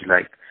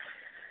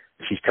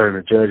 she's telling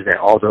the judge that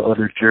all the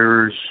other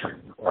jurors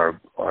are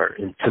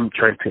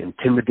trying to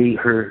intimidate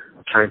her,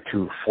 trying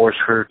to force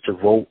her to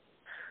vote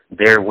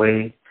their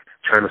way,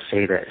 trying to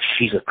say that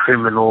she's a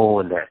criminal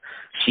and that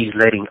she's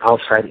letting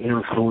outside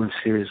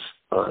influences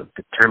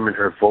determine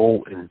her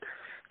vote, and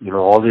you know,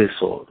 all this.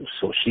 So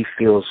she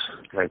feels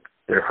like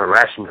they're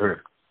harassing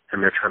her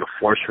and they're trying to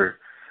force her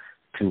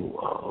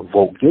to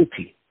vote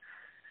guilty.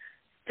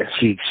 And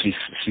she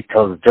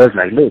tells the judge,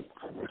 like, look,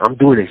 I'm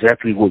doing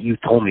exactly what you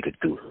told me to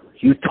do.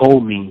 You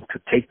told me to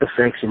take the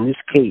facts in this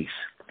case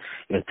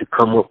and to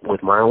come up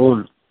with my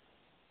own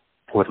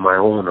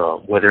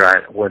whether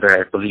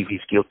I believe he's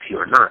guilty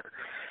or not.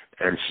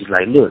 And she's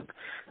like, look,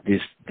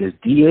 this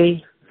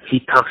DA, he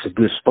talks a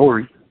good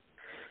story,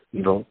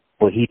 you know,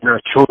 but he's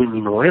not showing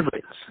me no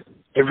evidence.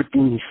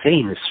 Everything he's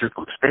saying is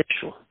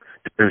circumstantial.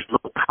 There's no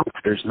proof.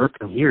 There's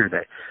nothing here.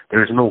 That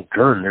there's no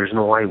gun. There's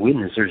no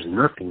eyewitness. There's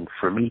nothing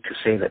for me to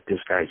say that this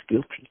guy's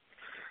guilty.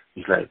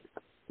 She's like,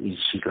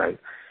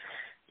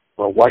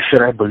 well, why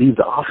should I believe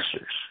the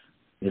officers?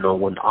 You know,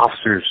 when the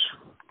officers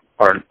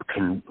are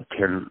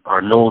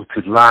known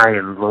to lie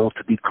and known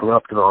to be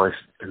corrupt and all this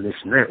and this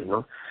and that, you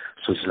know.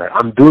 So she's like,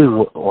 I'm doing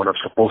what I'm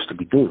supposed to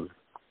be doing.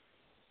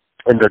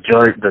 And the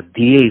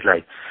DA is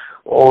like,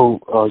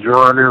 Your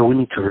Honor, we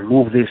need to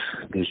remove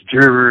this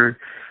juror.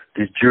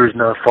 This juror's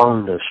not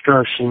following the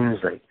instructions.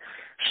 Like,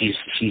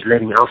 she's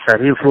letting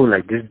outside influence.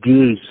 Like, this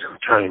DA is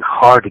trying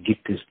hard to get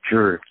this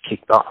juror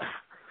kicked off.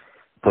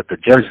 But the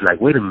judge is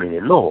like, wait a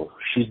minute, no,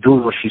 she's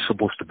doing what she's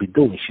supposed to be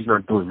doing. She's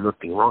not doing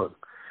nothing wrong.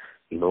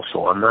 You know,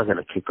 so I'm not going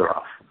to kick her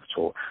off.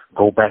 So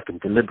go back and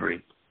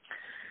deliberate.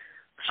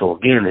 So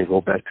again, they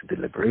go back to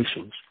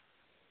deliberations.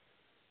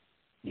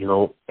 You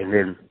know, and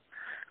then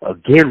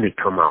again they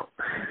come out.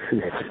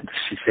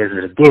 She says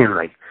it again,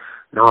 like,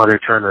 no,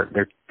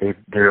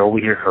 they're over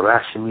here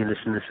harassing me and this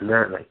and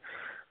that. Like,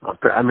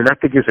 I mean, I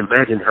could just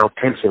imagine how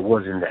tense it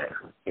was in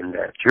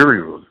that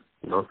jury room,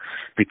 you know,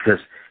 because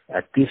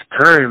at this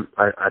time,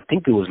 I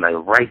think it was like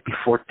right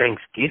before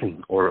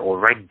Thanksgiving or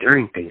right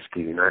during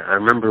Thanksgiving. I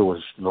remember it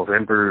was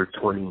November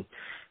 22nd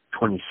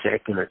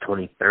or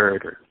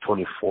 23rd or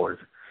 24th,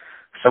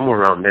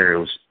 somewhere around there.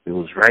 It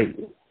was right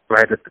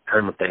at the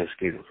time of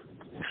Thanksgiving.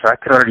 So I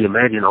could already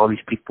imagine all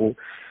these people.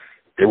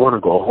 They want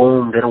to go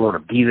home. They don't want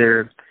to be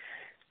there.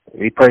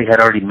 They probably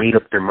had already made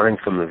up their mind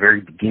from the very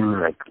beginning,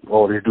 like,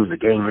 oh, this dude's a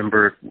gang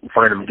member.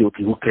 Find him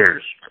guilty. Who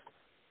cares?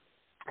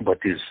 But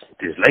this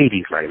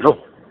lady's like,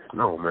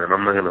 no, man,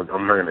 I'm not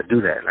gonna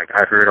do that. Like,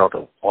 I heard all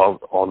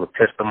the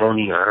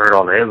testimony. I heard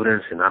all the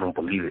evidence, and I don't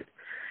believe it.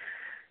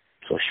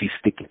 So she's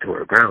sticking to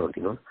her ground,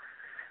 you know.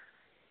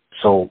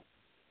 So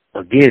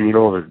again, you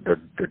know,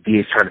 the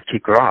DA's trying to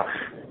kick her off,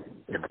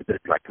 and the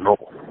judge's like, no,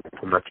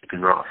 I'm not kicking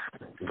her off.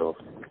 You know,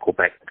 go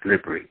back and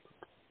deliberate.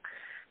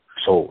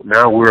 So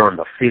now we're on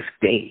the 5th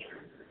day.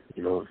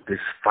 You know, this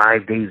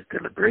 5 days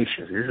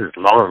deliberations. This is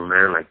long,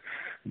 man. Like,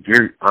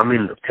 I'm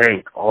in the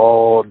tank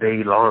all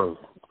day long.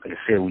 Like I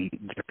said, we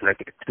get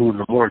like at 2 in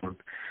the morning.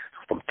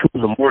 From 2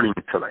 in the morning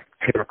until like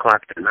 10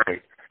 o'clock at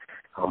night,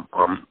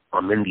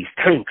 I'm in these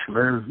tanks,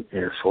 man.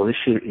 And so this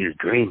shit is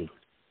draining.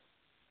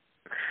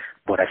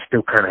 But I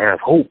still kind of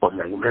have hope. I'm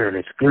like, man,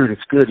 it's good.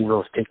 You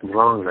know, it's taking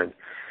long. Like,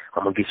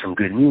 I'm gonna get some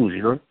good news,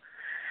 you know.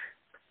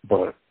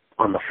 But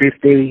on the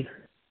 5th day,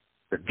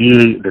 the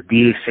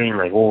DA saying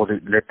like, oh,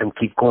 let them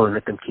keep going,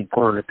 right?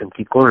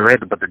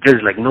 But the judge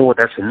is like, you know what,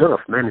 that's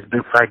enough, man. It's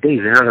been 5 days.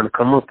 They're not going to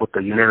come up with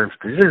a unanimous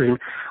decision.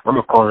 I'm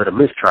going to call it a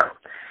mistrial.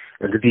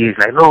 And the DA is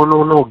like,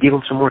 no, give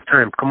them some more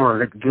time. Come on,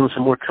 give them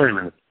some more time.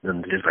 And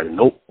the judge is like,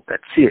 nope,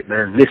 that's it,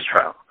 man,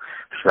 mistrial.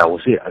 So that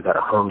was it. I got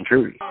a hung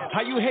jury.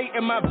 How you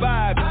hating my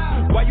vibe?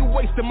 Why you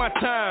wasting my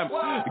time?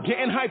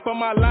 Getting hype on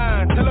my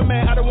line. Tell a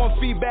man I don't want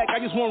feedback. I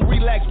just want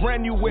relax.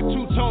 Brand new with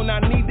two-tone.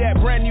 I need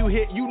that brand new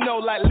hit. You know,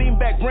 like lean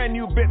back, brand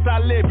new bits. I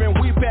live in.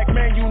 We back,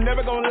 man. You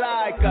never gonna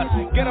like us.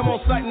 Get them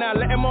on sight now.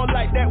 Let them on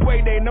light that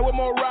way. They know I'm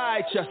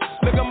alright.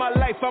 Look at my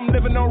life. I'm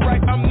living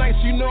alright. I'm nice.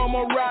 You know I'm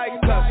alright.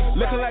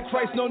 Looking like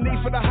Christ. No need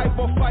for the hype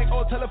or fight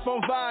or telephone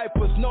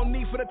vipers. No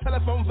need for the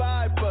telephone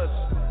vipers.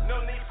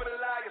 No need for